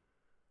guitar.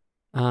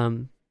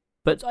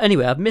 But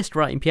anyway, I've missed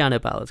writing piano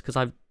ballads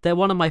because they're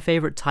one of my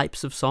favourite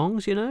types of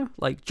songs,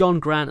 like John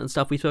Grant and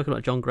stuff. We've spoken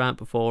about John Grant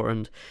before,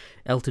 and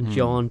Elton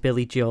John,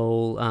 Billy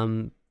Joel,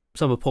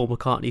 some of Paul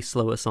McCartney's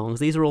slower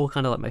songs. These are all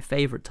kind of like my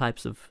favourite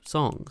types of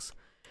songs.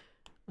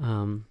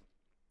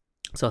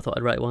 So I thought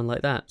I'd write one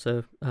like that.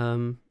 So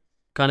kind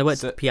of went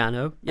to the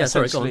piano. Yeah,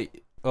 sorry, go on.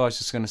 I was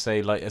just going to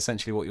say, like,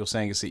 essentially what you're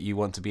saying is that you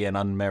want to be an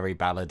unmerry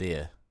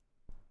balladeer.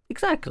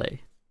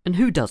 Exactly. And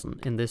who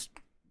doesn't in this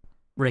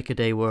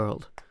rake-a-day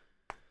world?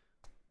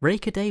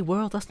 Rake-a-day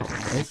world? That's not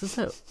what it is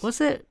it? Was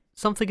it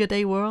Something a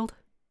Day World?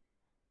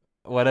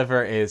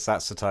 Whatever it is,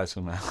 that's the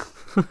title now.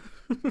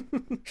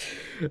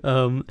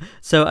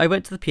 So I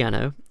went to the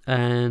piano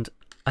and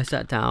I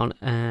sat down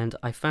and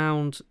I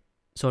found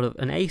sort of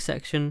an A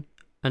section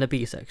and a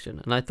B section.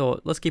 And I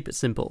thought, let's keep it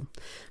simple,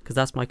 because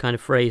that's my kind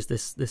of phrase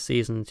this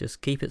season,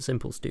 just keep it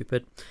simple,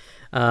 stupid.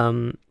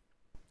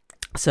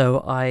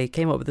 So I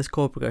came up with this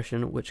chord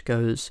progression, which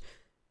goes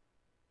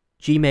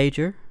G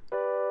major,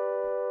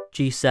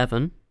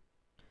 G7,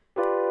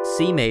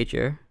 C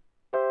major,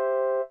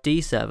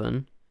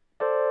 D7,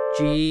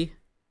 G,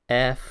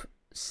 F,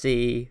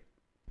 C,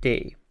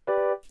 D.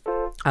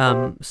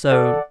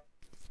 So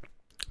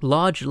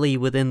largely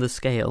within the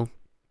scale,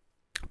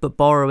 but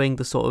borrowing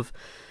the sort of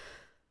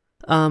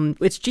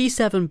it's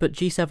G7, but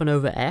G7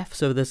 over F,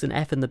 so there's an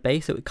F in the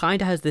bass, so it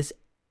kind of has this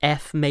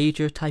F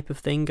major type of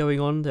thing going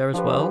on there as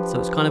well, so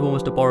it's kind of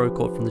almost a borrowed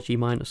chord from the G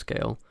minor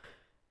scale.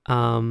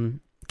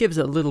 Gives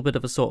it a little bit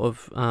of a sort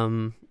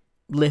of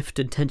lift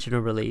and tension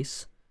and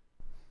release.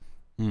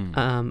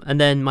 And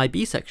then my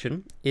B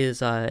section is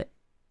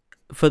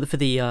for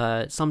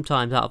the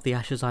sometimes out of the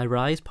ashes I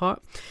rise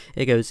part.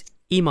 It goes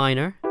E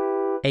minor,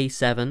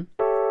 A7,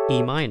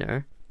 E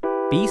minor,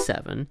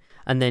 B7,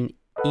 and then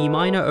E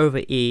minor over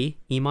E,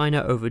 E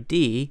minor over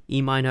D,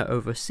 E minor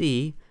over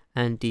C,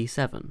 and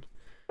D7.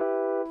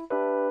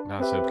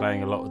 Now, so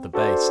playing a lot with the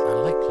bass. I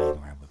like playing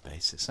around with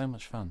bass. It's so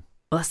much fun.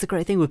 Well, that's the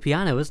great thing with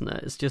piano, isn't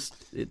it? It's just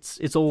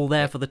it's all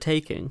there for the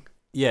taking.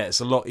 Yeah, it's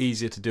a lot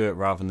easier to do it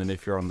rather than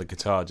if you're on the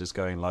guitar just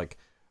going like,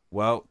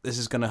 well, this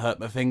is going to hurt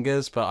my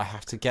fingers, but I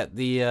have to get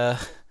the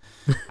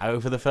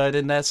over the third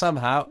in there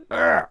somehow.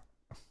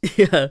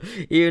 Yeah,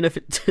 even if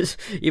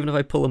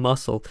I pull a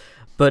muscle.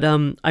 But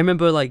I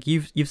remember, like,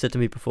 you've said to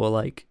me before,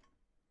 like,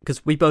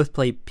 because we both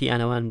play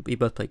piano and we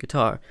both play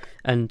guitar,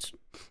 and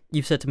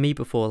you've said to me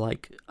before,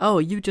 like, oh,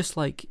 you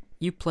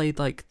played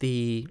like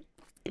the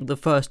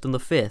first and the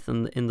fifth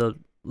and in the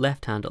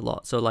left hand a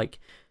lot. So like,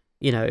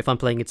 you know, if I'm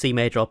playing a C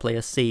major, I'll play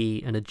a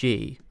C and a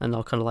G, and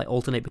I'll kind of like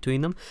alternate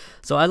between them.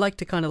 So I like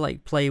to kind of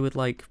like play with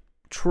like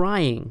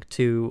trying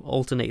to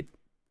alternate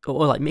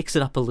or like mix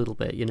it up a little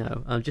bit, you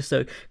know, just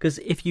so, because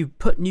if you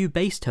put new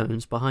bass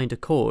tones behind a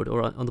chord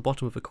or on the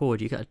bottom of a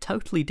chord, you get a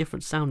totally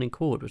different sounding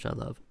chord, which I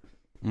love.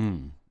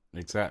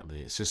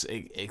 Exactly. It's just,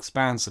 it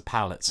expands the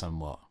palette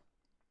somewhat.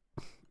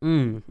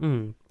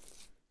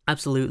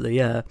 Absolutely,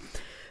 yeah.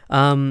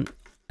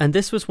 And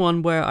this was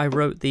one where I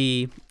wrote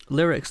the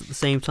lyrics at the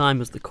same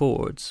time as the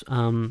chords.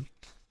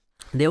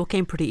 They all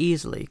came pretty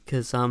easily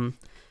because,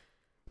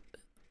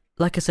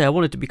 like I say, I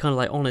wanted to be kind of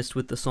like honest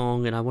with the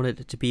song, and I wanted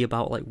it to be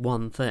about like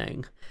one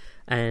thing.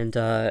 And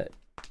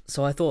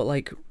so I thought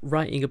like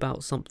writing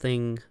about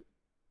something,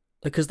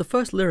 because the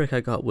first lyric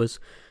I got was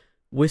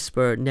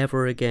 "Whisper,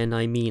 never again,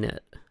 I mean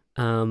it."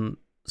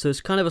 So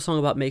it's kind of a song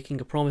about making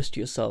a promise to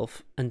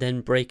yourself and then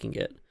breaking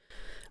it.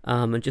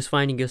 And just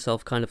finding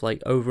yourself kind of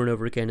like over and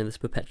over again in this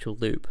perpetual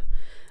loop.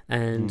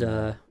 And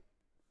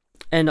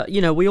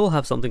you know, we all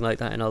have something like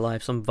that in our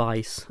life, some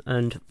vice.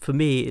 And for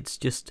me, it's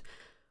just,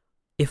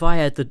 if I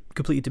had the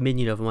complete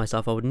dominion over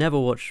myself, I would never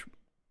watch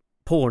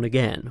porn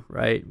again,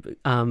 right?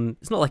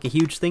 It's not like a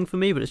huge thing for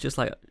me, but it's just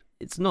like,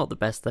 it's not the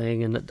best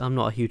thing, and I'm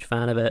not a huge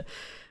fan of it,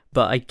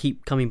 but I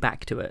keep coming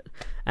back to it.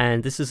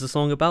 And this is a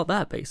song about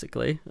that,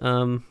 basically.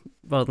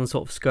 Rather than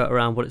sort of skirt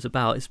around what it's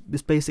about,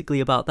 it's basically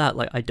about that.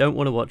 Like, I don't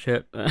want to watch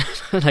it,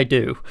 and I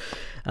do.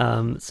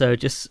 So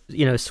just,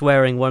 you know,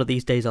 swearing one of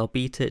these days I'll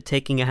beat it,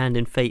 taking a hand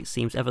in fate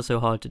seems ever so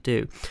hard to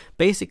do.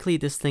 Basically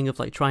this thing of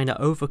like trying to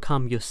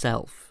overcome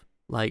yourself,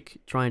 like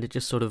trying to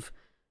just sort of,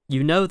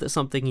 you know that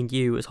something in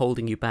you is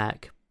holding you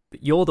back,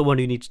 but you're the one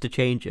who needs to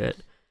change it,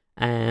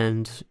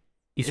 and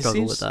you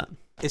struggle with that.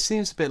 It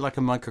seems a bit like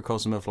a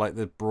microcosm of like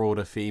the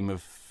broader theme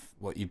of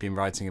what you've been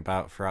writing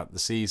about throughout the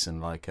season,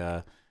 like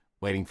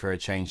waiting for a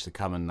change to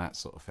come and that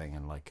sort of thing,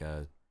 and like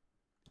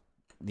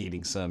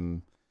needing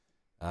some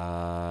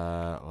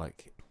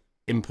like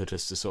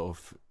impetus to sort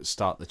of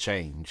start the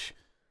change,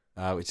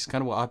 which is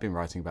kind of what I've been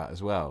writing about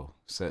as well.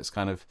 So it's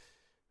kind of,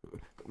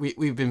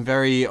 we've been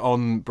very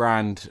on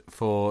brand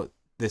for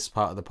this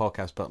part of the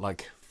podcast, but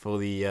like for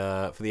the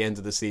end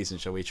of the season,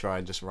 shall we try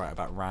and just write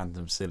about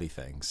random silly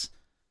things?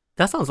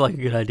 That sounds like a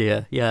good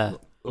idea, yeah.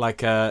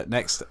 Like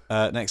next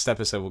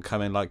episode will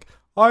come in like,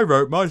 I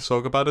wrote my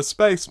song about a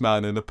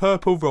spaceman in a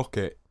purple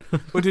rocket.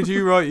 What did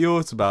you write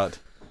yours about?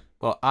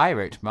 Well, I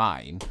wrote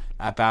mine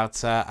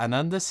about an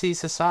undersea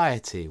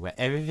society where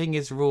everything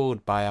is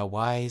ruled by a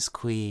wise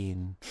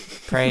queen.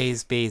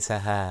 Praise be to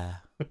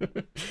her.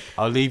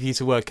 I'll leave you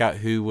to work out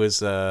who was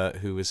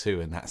who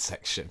in that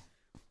section.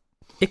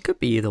 It could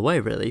be either way,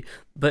 really.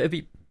 But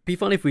it'd be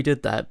fun if we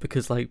did that,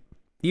 because like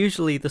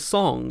usually the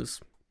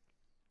songs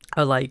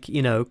are like,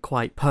 you know,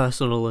 quite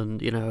personal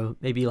and, you know,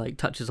 maybe like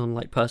touches on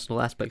like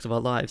personal aspects of our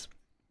lives.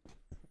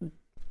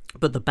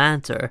 But the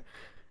banter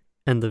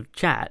and the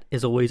chat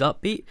is always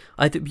upbeat.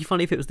 I think it'd be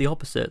funny if it was the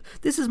opposite.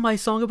 This is my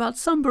song about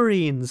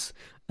submarines.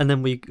 And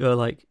then we go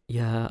like,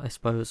 yeah, I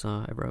suppose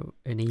I wrote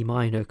an E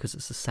minor because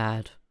it's a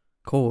sad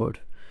chord.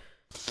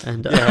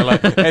 And yeah,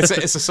 like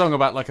it's a song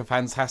about like a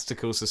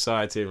fantastical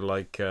society of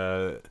like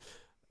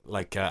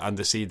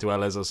undersea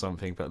dwellers or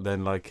something. But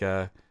then like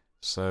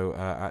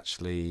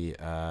actually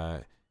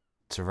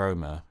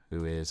Taroma,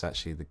 who is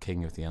actually the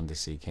king of the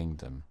undersea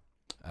kingdom,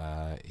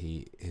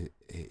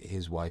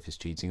 his wife is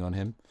cheating on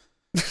him.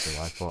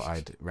 So I thought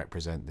I'd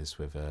represent this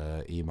with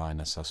a E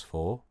minor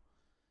sus4.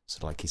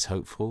 So like he's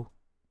hopeful,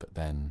 but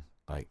then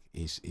like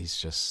he's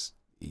just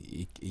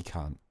he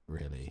can't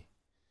really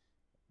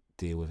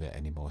deal with it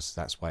anymore. So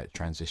that's why it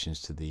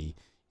transitions to the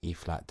E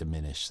flat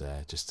diminished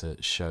there, just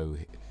to show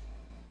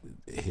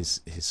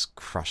his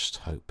crushed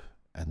hope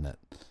and that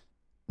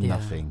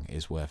nothing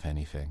is worth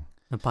anything.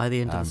 And by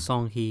the end of the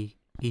song, he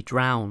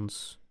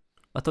drowns.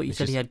 I thought you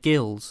said he had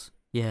gills.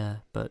 Yeah,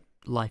 but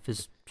life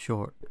is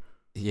short.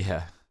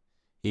 Yeah.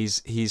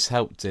 He's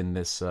helped in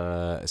this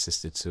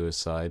assisted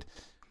suicide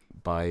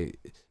by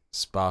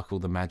Sparkle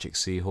the Magic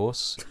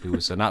Seahorse, who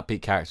was an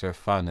upbeat character of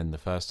fun in the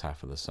first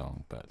half of the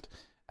song, but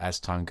as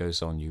time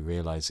goes on you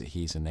realise that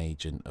he's an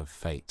agent of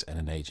fate and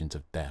an agent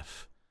of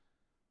death.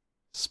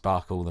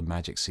 Sparkle the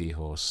Magic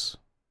Seahorse,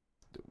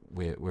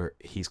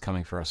 he's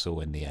coming for us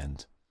all in the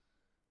end.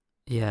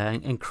 Yeah,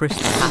 and Chris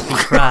the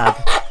Happy Crab.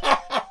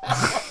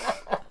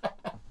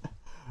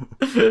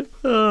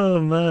 Oh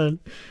man.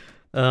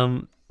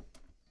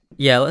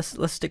 Yeah,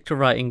 let's stick to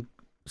writing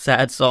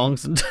sad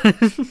songs and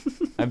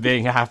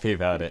being happy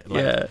about it.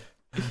 Like, yeah.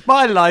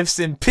 My life's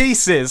in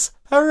pieces.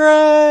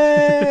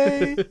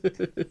 Hooray!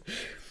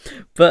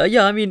 But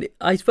yeah, I mean,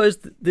 I suppose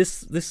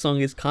this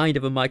song is kind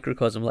of a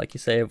microcosm, like you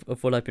say,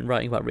 of what I've been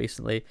writing about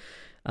recently.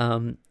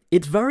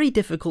 It's very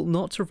difficult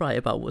not to write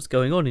about what's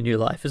going on in your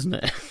life, isn't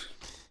it?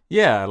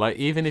 Yeah, like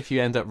even if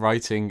you end up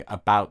writing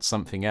about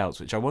something else,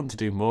 which I want to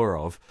do more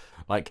of,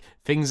 like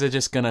things are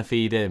just gonna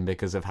feed in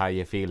because of how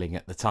you're feeling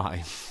at the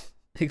time.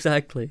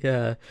 Exactly,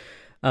 yeah.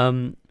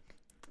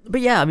 But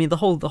yeah, I mean, the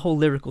whole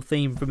lyrical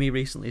theme for me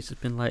recently has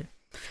just been like,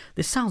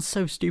 this sounds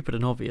so stupid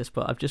and obvious,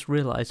 but I've just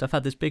realised, I've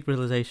had this big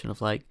realisation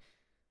of like,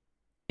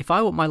 if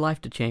I want my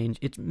life to change,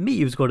 it's me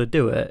who's got to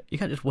do it. You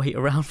can't just wait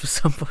around for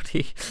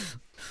somebody.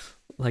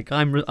 Like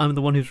I'm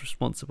the one who's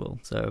responsible.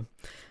 So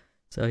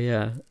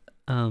yeah.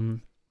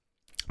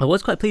 I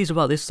was quite pleased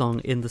about this song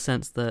in the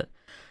sense that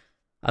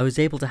I was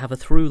able to have a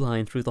through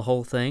line through the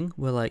whole thing,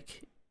 where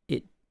like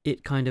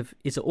it kind of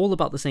is all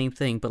about the same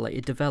thing, but like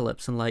it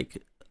develops and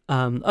like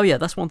oh yeah,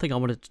 that's one thing I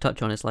wanted to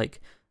touch on is like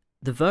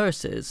the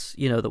verses,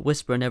 you know, that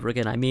whisper never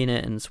again I mean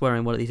it and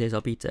swearing one of these days I'll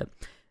beat it.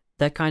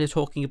 They're kind of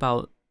talking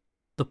about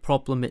the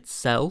problem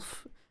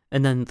itself,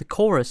 and then the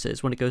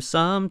choruses when it goes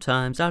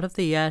sometimes out of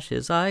the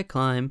ashes I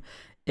climb,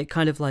 it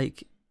kind of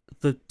like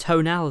the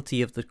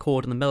tonality of the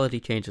chord and the melody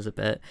changes a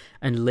bit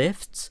and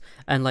lifts,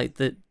 and like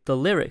the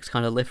lyrics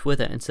kind of lift with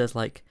it and says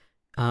like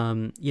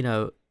you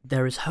know,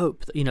 there is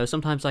hope, you know,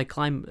 sometimes I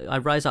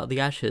rise out of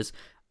the ashes,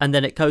 and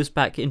then it goes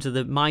back into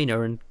the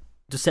minor and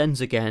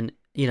descends again,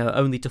 you know,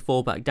 only to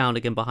fall back down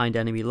again behind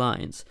enemy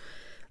lines.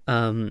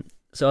 So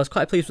I was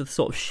quite pleased with the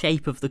sort of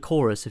shape of the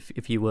chorus,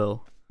 if you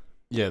will.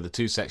 Yeah, the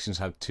two sections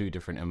have two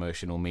different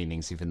emotional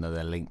meanings, even though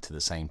they're linked to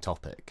the same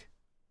topic.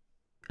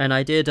 And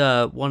I did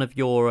one of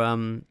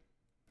your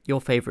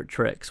favourite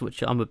tricks,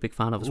 which I'm a big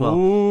fan of as well.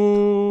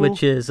 Ooh.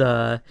 Which is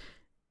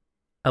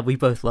we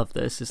both love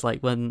this. It's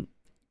like when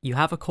you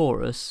have a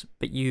chorus,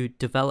 but you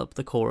develop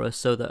the chorus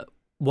so that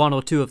one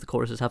or two of the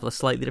choruses have a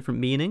slightly different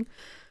meaning.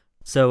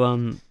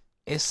 So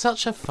it's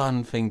such a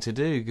fun thing to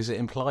do because it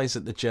implies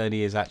that the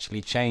journey is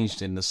actually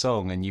changed in the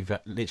song, and you've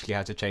literally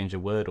had to change a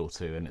word or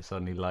two, and it's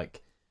suddenly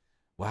like,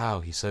 wow,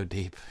 he's so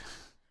deep.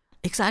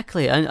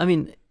 Exactly. I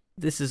mean,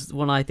 this is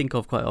one I think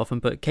of quite often,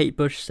 but Kate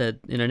Bush said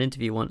in an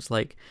interview once,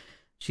 like,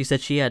 she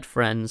said she had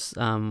friends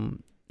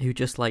who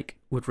just like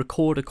would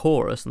record a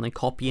chorus and then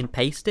copy and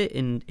paste it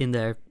in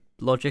their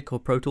Logic or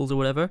Pro Tools or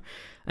whatever,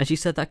 and she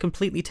said that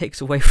completely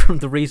takes away from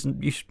the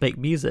reason you should make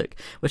music,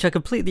 which I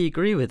completely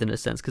agree with in a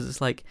sense, because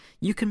it's like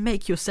you can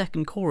make your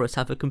second chorus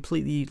have a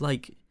completely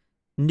like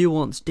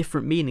nuanced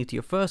different meaning to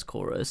your first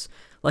chorus,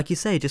 like you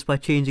say, just by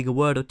changing a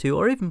word or two,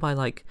 or even by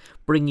like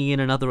bringing in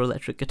another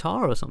electric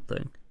guitar or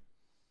something.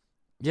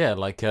 Yeah,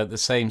 like the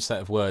same set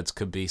of words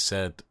could be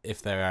said,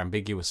 if they're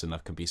ambiguous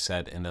enough, could be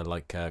said in a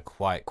like a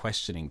quiet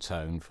questioning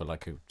tone for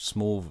like a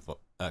small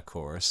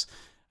chorus,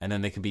 and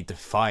then they can be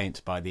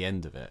defiant by the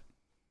end of it.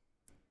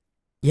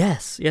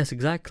 Yes,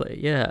 exactly,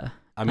 yeah.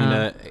 I mean,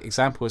 an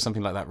example of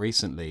something like that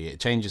recently, it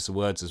changes the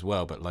words as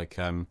well, but like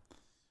ABBA,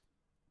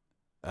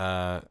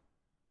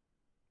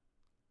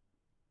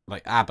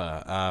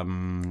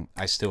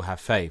 I Still Have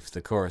Faith,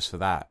 the chorus for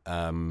that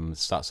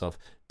starts off,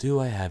 do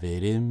I have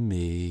it in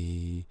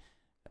me?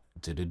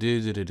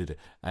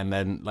 And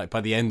then like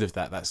by the end of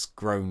that, that's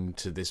grown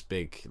to this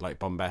big like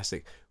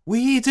bombastic,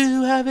 we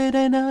do have it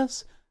in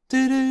us.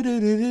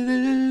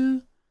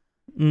 And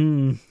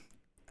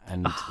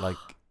like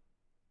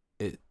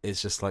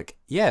it's just like,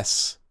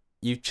 yes,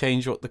 you've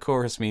changed what the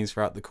chorus means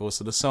throughout the course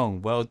of the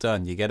song. Well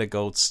done, you get a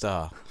gold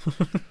star.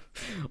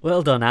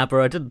 Well done, ABBA.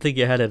 I didn't think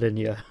you had it in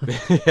you.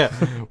 Yeah,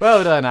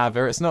 well done,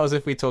 ABBA. It's not as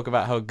if we talk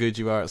about how good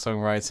you are at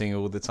songwriting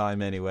all the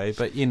time anyway,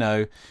 but you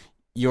know,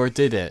 you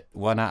did it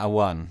 1 out of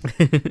 1.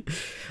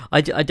 I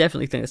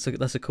definitely think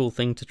that's a cool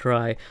thing to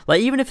try.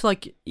 Like even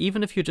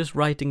if you're just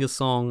writing a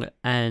song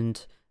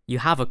and you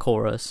have a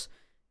chorus,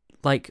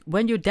 like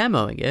when you're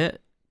demoing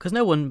it, because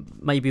no one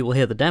maybe will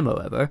hear the demo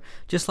ever,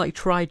 just like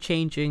try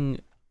changing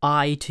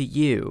I to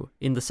you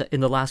in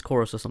the last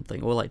chorus or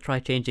something, or like try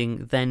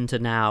changing then to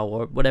now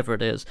or whatever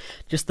it is,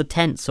 just the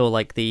tense or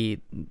like the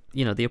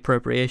the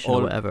appropriation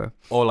or whatever,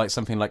 or like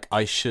something like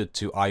I should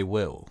to I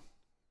will.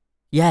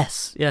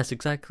 Yes,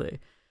 exactly.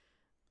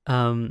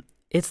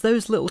 It's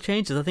those little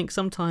changes. I think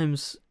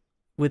sometimes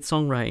with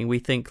songwriting we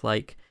think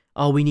like,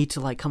 oh, we need to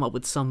like come up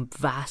with some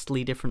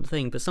vastly different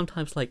thing, but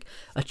sometimes like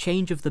a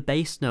change of the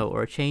bass note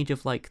or a change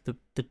of like the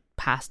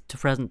past to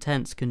present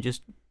tense can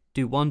just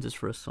do wonders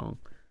for a song.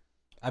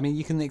 I mean,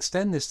 you can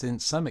extend this in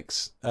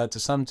to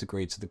some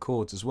degree to the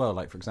chords as well.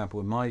 Like, for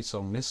example, in my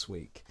song this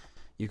week,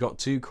 you've got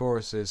two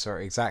choruses that are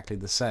exactly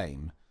the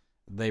same.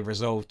 They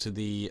resolve to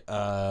the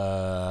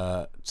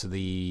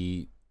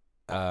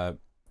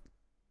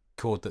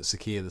chord that's the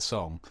key of the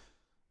song.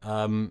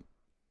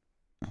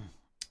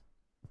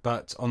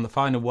 But on the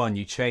final one,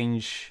 you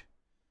change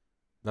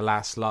the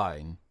last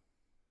line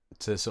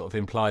to sort of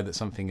imply that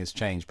something has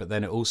changed, but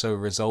then it also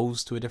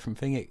resolves to a different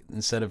thing.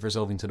 Instead of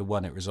resolving to the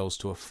 1, it resolves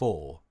to a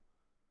 4.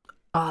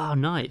 Ah,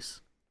 nice.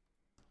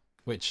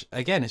 Which,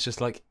 again, it's just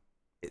like,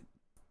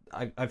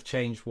 I've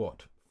changed,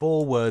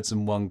 4 words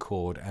and 1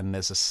 chord, and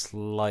there's a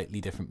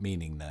slightly different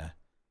meaning there.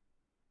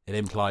 It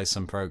implies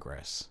some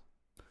progress.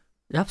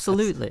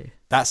 Absolutely.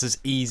 That's as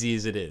easy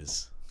as it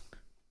is.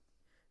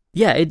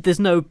 Yeah, there's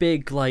no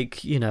big,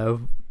 like,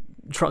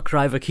 truck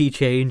driver key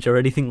change or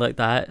anything like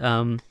that.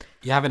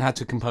 You haven't had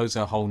to compose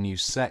a whole new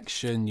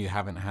section. You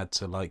haven't had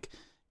to, like,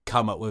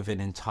 come up with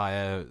an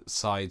entire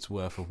side's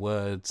worth of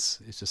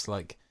words. It's just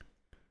like...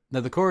 No,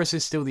 the chorus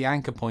is still the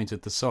anchor point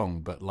of the song,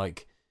 but,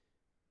 like,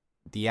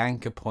 the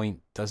anchor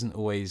point doesn't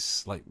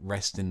always, like,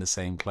 rest in the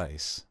same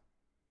place.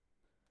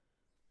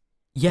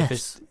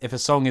 Yes. If a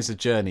song is a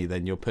journey,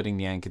 then you're putting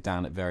the anchor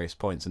down at various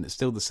points, and it's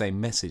still the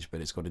same message, but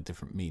it's got a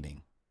different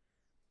meaning.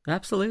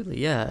 Absolutely,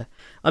 yeah.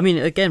 I mean,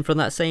 again, from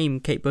that same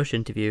Kate Bush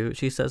interview,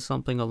 she says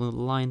something along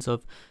the lines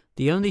of,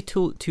 the only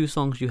two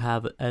songs you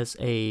have as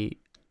a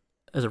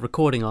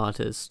recording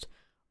artist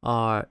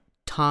are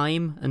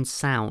time and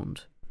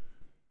sound,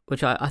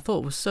 which I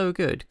thought was so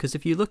good, because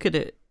if you look at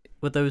it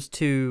with those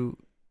two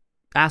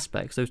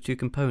aspects, those two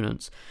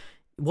components,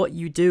 what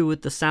you do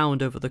with the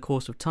sound over the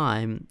course of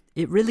time,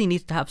 it really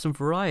needs to have some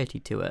variety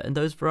to it, and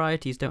those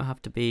varieties don't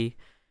have to be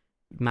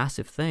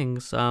massive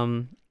things.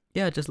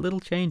 Just little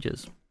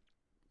changes.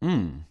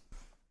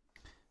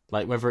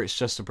 Like whether it's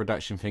just a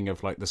production thing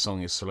of like the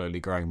song is slowly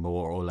growing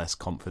more or less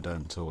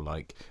confident, or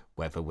like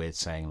whether we're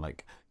saying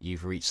like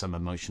you've reached some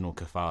emotional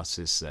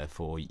catharsis,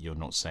 therefore you're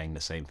not saying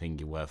the same thing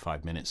you were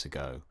 5 minutes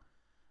ago,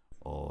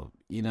 or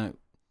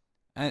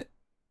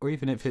or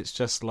even if it's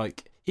just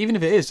like, even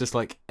if it is just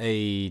like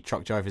a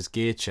truck driver's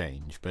gear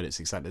change, but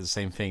it's exactly the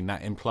same thing,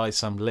 that implies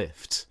some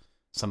lift,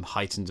 some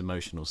heightened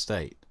emotional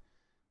state.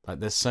 Like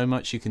there's so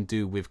much you can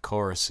do with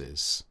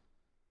choruses,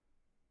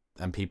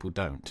 and people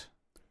don't.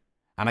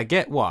 And I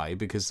get why,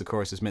 because the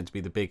chorus is meant to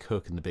be the big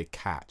hook and the big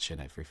catch and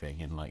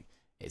everything, and like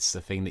it's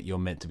the thing that you're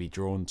meant to be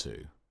drawn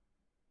to.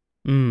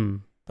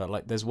 But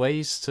like there's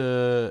ways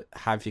to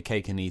have your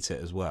cake and eat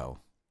it as well.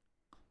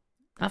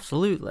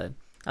 Absolutely.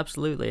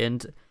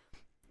 And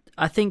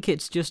I think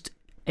it's just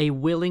a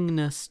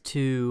willingness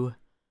to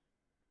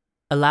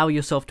allow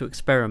yourself to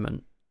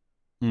experiment.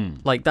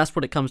 Like that's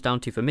what it comes down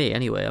to for me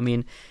anyway. I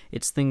mean,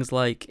 it's things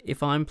like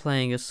if I'm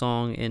playing a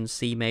song in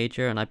C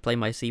major and I play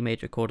my C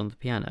major chord on the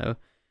piano,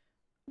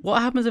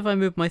 what happens if I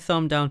move my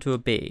thumb down to a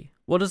B?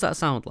 What does that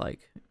sound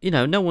like?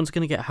 No one's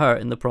going to get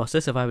hurt in the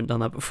process if I haven't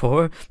done that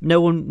before.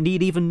 No one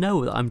need even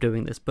know that I'm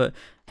doing this, but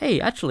hey,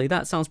 actually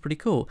that sounds pretty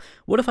cool.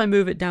 What if I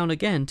move it down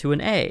again to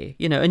an A?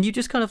 And you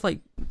just kind of like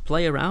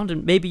play around,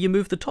 and maybe you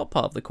move the top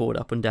part of the chord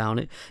up and down.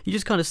 You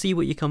just kind of see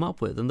what you come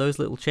up with, and those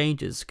little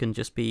changes can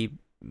just be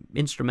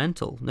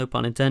instrumental, no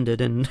pun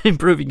intended, in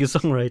improving your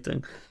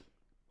songwriting.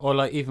 Or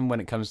like even when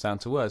it comes down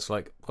to words,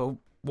 like, well,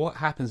 what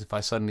happens if I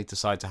suddenly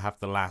decide to have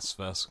the last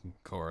verse and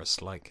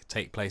chorus like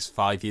take place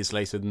 5 years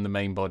later than the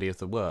main body of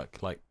the work?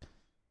 Like,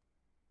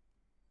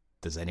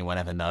 does anyone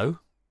ever know?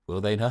 Will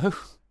they know?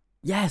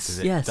 Yes.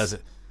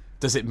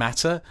 Does it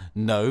matter?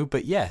 No,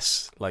 but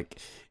yes. Like,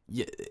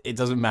 it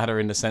doesn't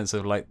matter in the sense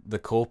of like the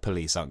chord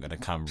police aren't going to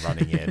come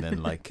running in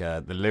and like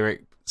the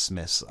lyric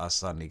smiths are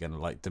suddenly going to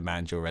like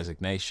demand your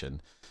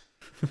resignation.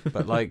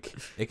 But like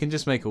it can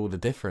just make all the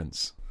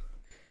difference.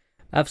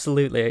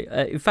 Absolutely.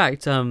 In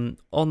fact, on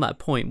that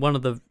point, one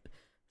of the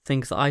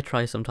things that I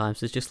try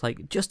sometimes is just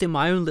in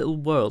my own little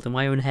world, in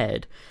my own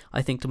head,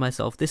 I think to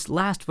myself, this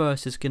last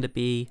verse is going to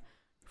be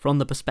from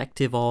the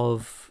perspective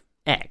of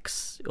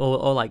X,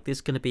 or like this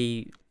is going to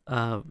be,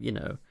 I'm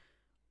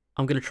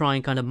going to try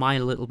and kind of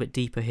mine a little bit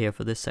deeper here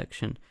for this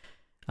section.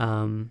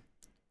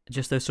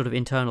 Just those sort of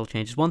internal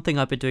changes. One thing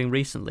I've been doing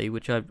recently,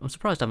 which I'm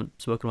surprised I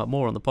haven't spoken about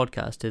more on the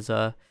podcast, is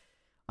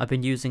I've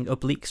been using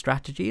oblique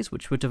strategies,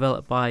 which were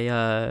developed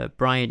by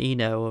Brian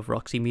Eno of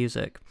Roxy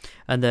Music,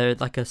 and they're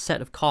like a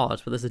set of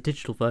cards, but there's a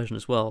digital version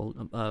as well,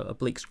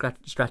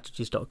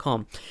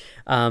 obliquestrategies.com,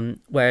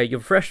 where you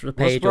refresh the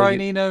page. Was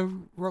Brian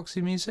Eno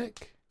Roxy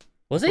Music?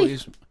 Was he?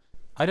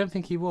 I don't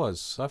think he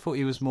was. I thought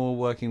he was more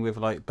working with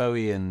like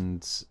Bowie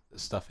and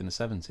stuff in the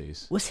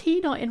 70s. Was he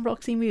not in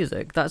Roxy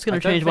Music? That's going I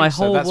to don't change think my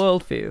so. whole That's-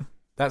 worldview.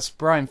 That's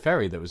Brian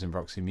Ferry that was in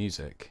Roxy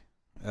Music.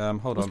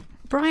 Hold on.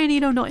 Brian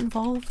Eno not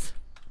involved?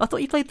 I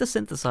thought he played the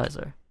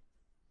synthesizer.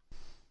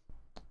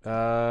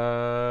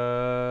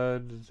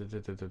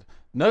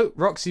 No,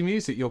 Roxy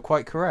Music. You're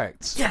quite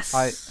correct.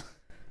 Yes.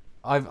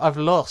 I've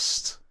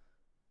lost.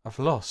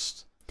 No.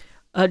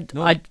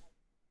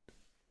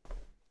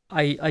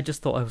 I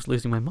just thought I was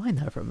losing my mind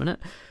there for a minute.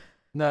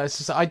 No, it's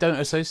just I don't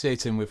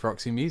associate him with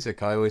Roxy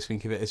Music. I always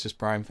think of it as just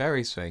Brian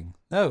Ferry's thing.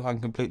 No, I'm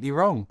completely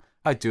wrong.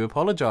 I do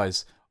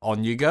apologise.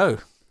 On you go.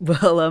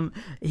 Well,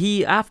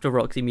 he after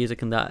Roxy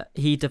Music and that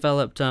he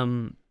developed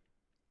this.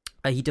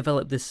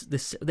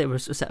 There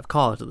was a set of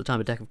cards at the time,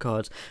 a deck of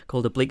cards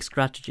called Oblique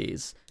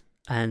Strategies,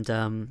 and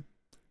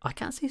I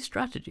can't say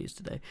strategies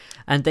today.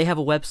 And they have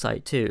a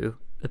website too,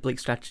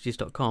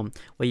 obliquestrategies.com,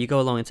 where you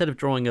go along, instead of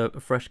drawing a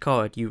fresh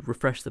card, you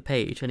refresh the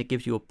page and it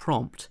gives you a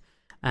prompt.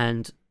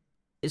 And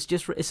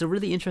it's a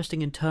really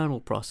interesting internal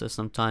process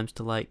sometimes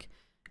to like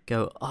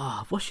go,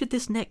 what should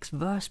this next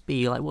verse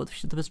be? Like, what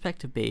should the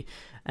perspective be?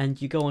 And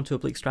you go onto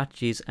Oblique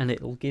Strategies and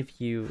it'll give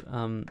you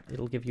a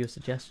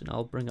suggestion.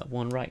 I'll bring up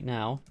one right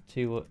now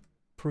to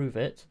prove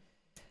it.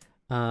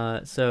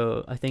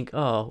 So I think,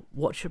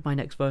 what should my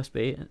next verse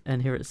be?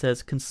 And here it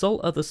says,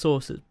 consult other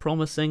sources,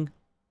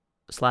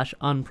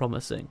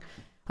 promising/unpromising.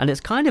 And it's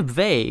kind of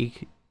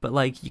vague, but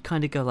like you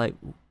kind of go like,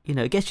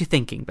 it gets you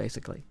thinking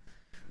basically.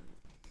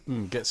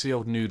 Gets the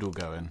old noodle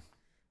going.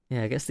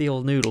 Yeah, it gets the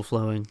old noodle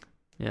flowing.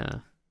 Yeah,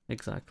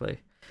 exactly.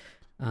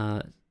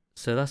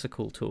 So that's a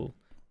cool tool.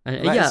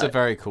 And That is a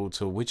very cool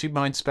tool. Would you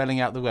mind spelling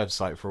out the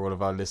website for all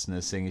of our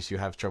listeners, seeing as you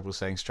have trouble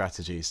saying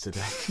strategies today?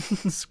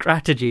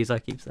 Strategies, I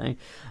keep saying.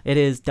 It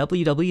is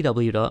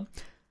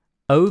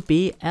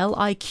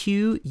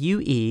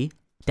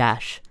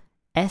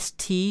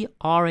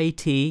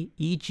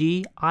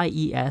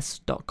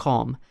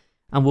www.oblique-strategies.com.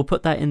 And we'll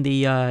put that in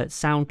the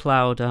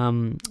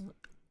SoundCloud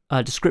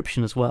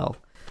description as well.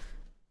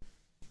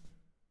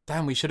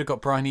 Damn, we should have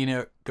got Brian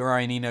Eno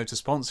to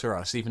sponsor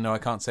us, even though I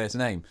can't say his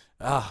name.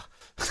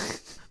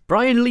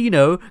 Brian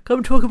Leno,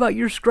 come talk about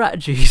your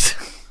strategies.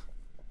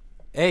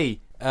 Hey,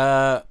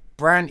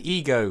 Bran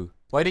Ego,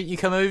 why don't you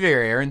come over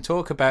here and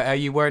talk about how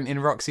you weren't in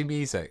Roxy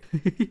Music?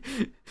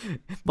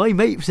 My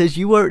mate says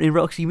you weren't in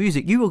Roxy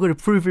Music. You were going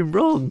to prove him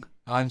wrong.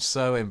 I'm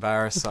so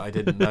embarrassed that I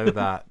didn't know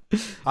that.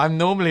 I'm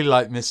normally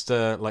like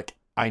Mr. Like,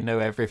 I know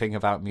everything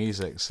about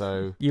music,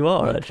 so... You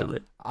are, actually.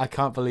 I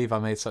can't believe I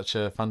made such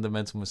a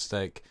fundamental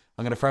mistake.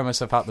 I'm going to throw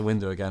myself out the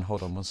window again.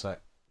 Hold on one sec.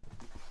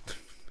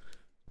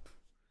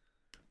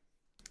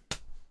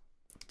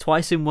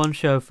 Twice in one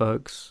show,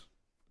 folks.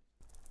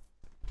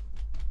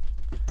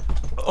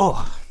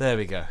 Oh, there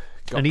we go.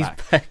 And he's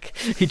back.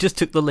 He just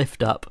took the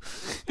lift up.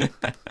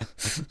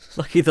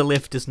 Lucky the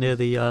lift is near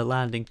the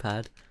landing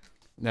pad.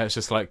 No, it's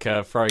just like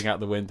throwing out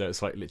the window.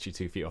 It's like literally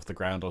 2 feet off the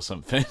ground or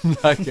something.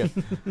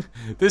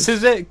 This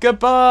is it.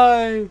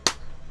 Goodbye.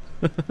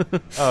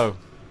 Oh.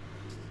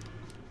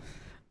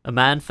 A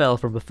man fell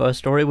from a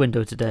first-story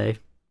window today.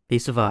 He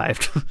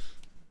survived.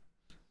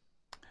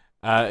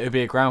 It'll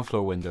be a ground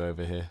floor window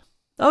over here.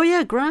 Oh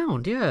yeah,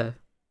 ground. Yeah.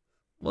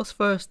 What's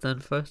first then?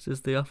 First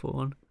is the upper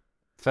one.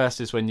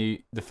 First is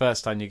the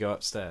first time you go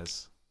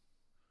upstairs.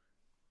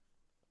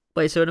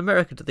 Wait, so in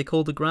America, did they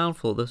call the ground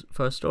floor the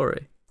first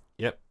story?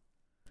 Yep.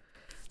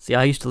 See,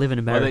 I used to live in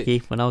America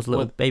when I was a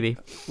little baby.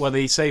 Well,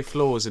 they say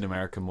floors in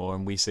America more,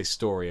 and we say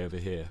story over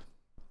here.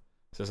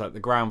 So it's like the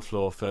ground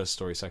floor, first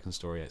story, second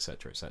story,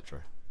 etc.,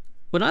 etc.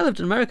 When I lived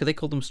in America, they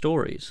called them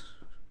stories.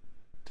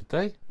 Did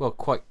they? Well,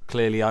 quite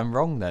clearly I'm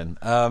wrong then.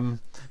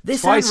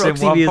 This twice in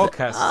one music.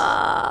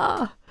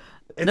 podcast.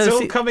 It's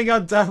all coming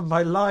undone.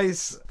 My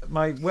lies,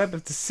 my web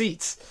of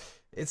deceit.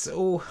 It's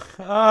all...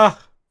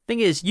 Thing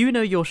is, you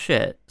know your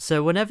shit,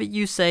 so whenever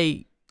you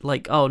say,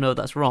 like, oh no,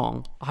 that's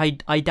wrong,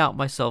 I doubt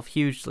myself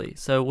hugely.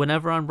 So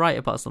whenever I'm right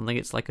about something,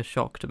 it's like a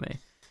shock to me.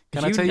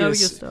 Can I tell you your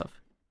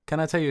stuff? Can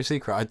I tell you a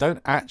secret? I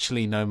don't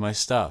actually know my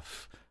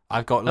stuff.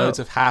 I've got loads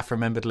of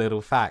half-remembered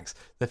little facts.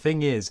 The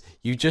thing is,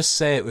 you just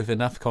say it with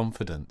enough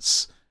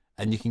confidence,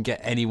 and you can get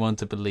anyone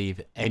to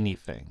believe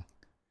anything.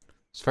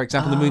 So, for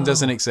example, the moon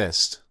doesn't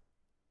exist.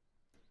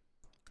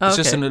 It's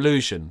just an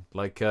illusion.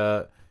 Like,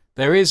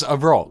 there is a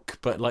rock,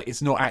 but like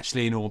it's not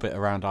actually in orbit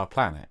around our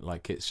planet.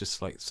 Like, it's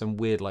just like some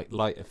weird like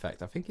light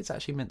effect. I think it's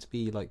actually meant to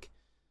be like,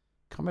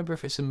 I can't remember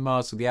if it's in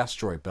Mars or the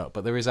asteroid belt,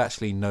 but there is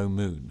actually no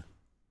moon.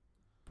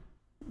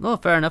 Well,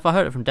 fair enough. I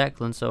heard it from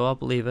Declan, so I'll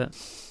believe it.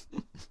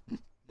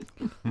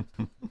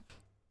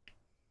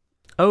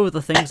 Oh,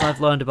 the things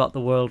I've learned about the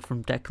world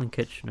from Declan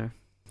Kitchener.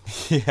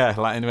 Yeah,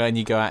 like when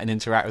you go out and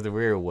interact with the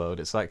real world,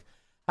 it's like,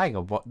 hang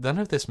on, what? None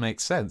of this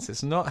makes sense.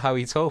 It's not how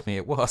he told me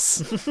it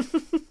was.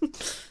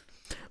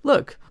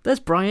 Look,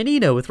 there's Brian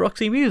Eno with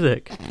Roxy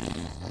Music.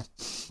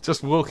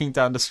 Just walking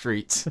down the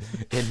street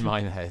in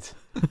my head.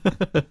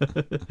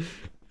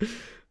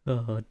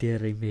 Oh,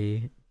 dearie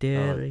me.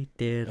 Dearie.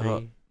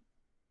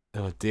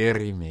 Oh,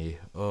 dearie me.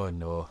 Oh,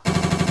 no.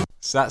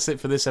 So that's it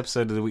for this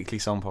episode of the Weekly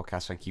Song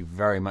Podcast. Thank you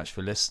very much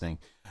for listening.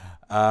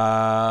 If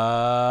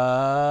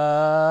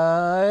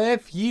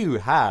you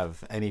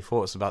have any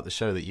thoughts about the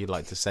show that you'd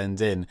like to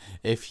send in,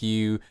 if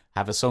you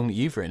have a song that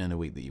you've written in a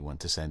week that you want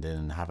to send in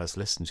and have us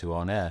listen to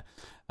on air,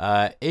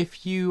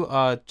 if you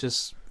are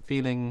just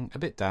feeling a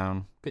bit down,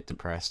 a bit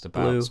depressed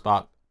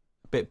about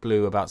a bit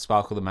blue about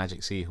Sparkle the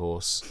Magic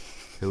Seahorse,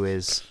 who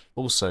is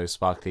also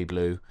sparkly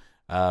blue,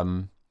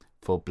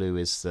 for blue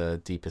is the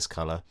deepest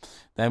colour,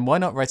 then why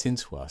not write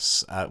into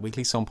us at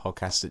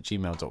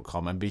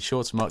weeklysongpodcast@gmail.com and be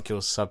sure to mark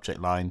your subject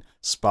line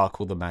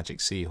Sparkle the Magic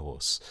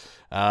Seahorse.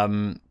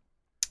 You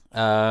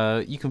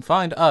can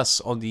find us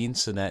on the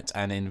internet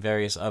and in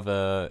various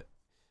other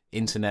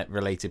internet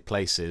related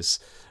places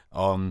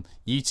on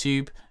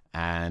YouTube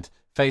and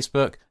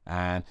Facebook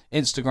and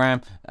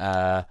Instagram.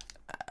 I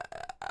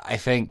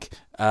think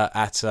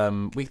at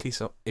Weekly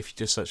Song, if you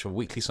just search for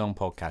Weekly Song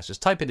Podcast,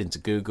 just type it into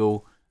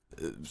Google.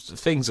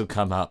 Things will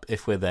come up.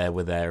 If we're there,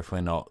 we're there. If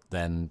we're not,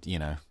 then, you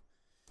know,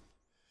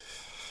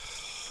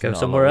 go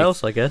somewhere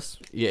else, I guess.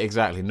 Yeah,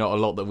 exactly. Not a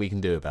lot that we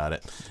can do about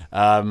it.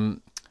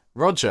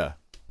 Roger.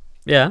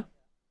 Yeah?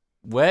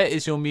 Where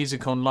is your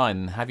music online,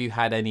 and have you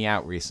had any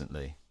out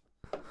recently?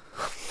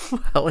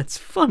 Well, it's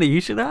funny you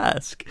should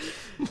ask.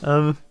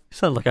 You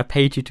sound like I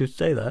paid you to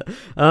say that.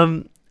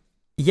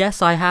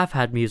 Yes, I have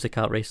had music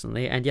out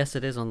recently, and yes,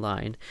 it is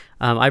online.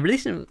 I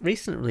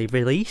recently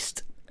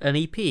released an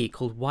EP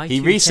called Y2K. He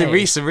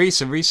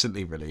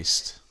recently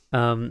released.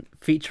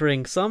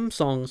 Featuring some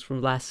songs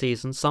from last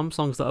season, some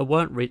songs that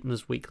weren't written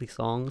as weekly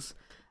songs,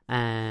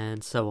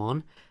 and so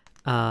on.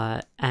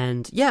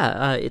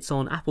 It's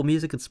on Apple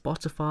Music and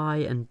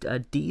Spotify and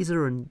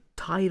Deezer and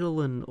Tidal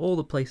and all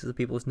the places that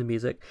people listen to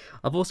music.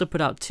 I've also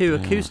put out 2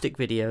 acoustic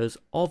videos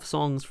of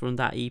songs from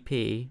that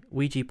EP,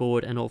 Ouija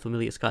Board and All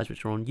Familiar Skies,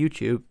 which are on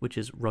YouTube, which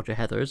is Roger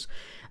Heathers.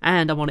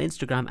 And I'm on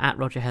Instagram at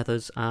Roger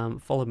Heathers.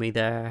 Follow me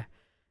there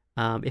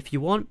if you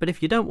want, but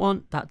if you don't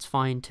want, that's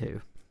fine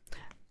too.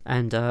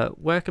 And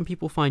where can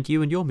people find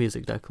you and your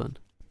music, Declan?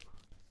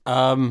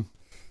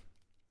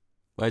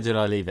 Where did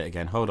I leave it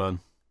again? Hold on.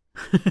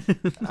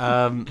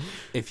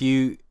 If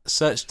you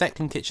search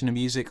Declan Kitchener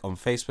Music on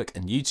Facebook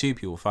and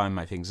YouTube, you will find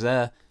my things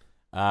there.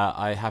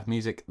 I have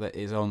music that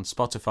is on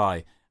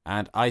Spotify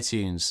and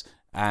iTunes,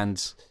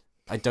 and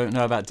I don't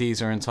know about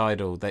Deezer and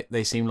Tidal.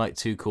 They seem like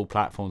 2 cool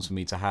platforms for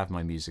me to have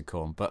my music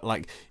on, but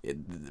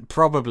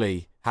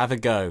probably have a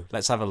go.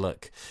 Let's have a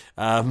look.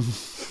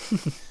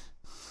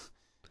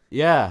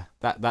 Yeah,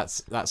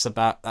 that's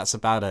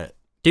about it.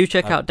 Do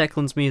check out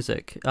Declan's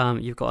music.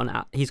 He's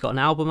got an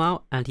album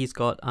out and he's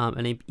got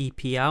an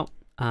EP out,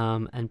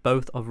 and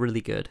both are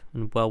really good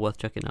and well worth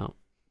checking out.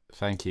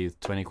 Thank you.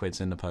 20 quid's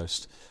in the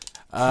post.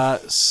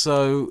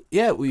 So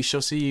yeah, we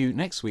shall see you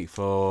next week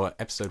for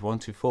episode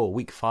 124,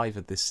 week 5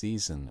 of this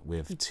season,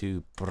 with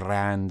 2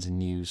 brand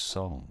new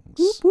songs.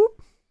 Whoop,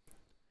 whoop.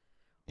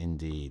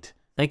 Indeed.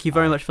 Thank you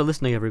very much for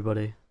listening,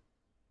 everybody.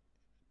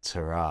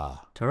 Ta-ra.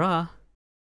 Ta-ra.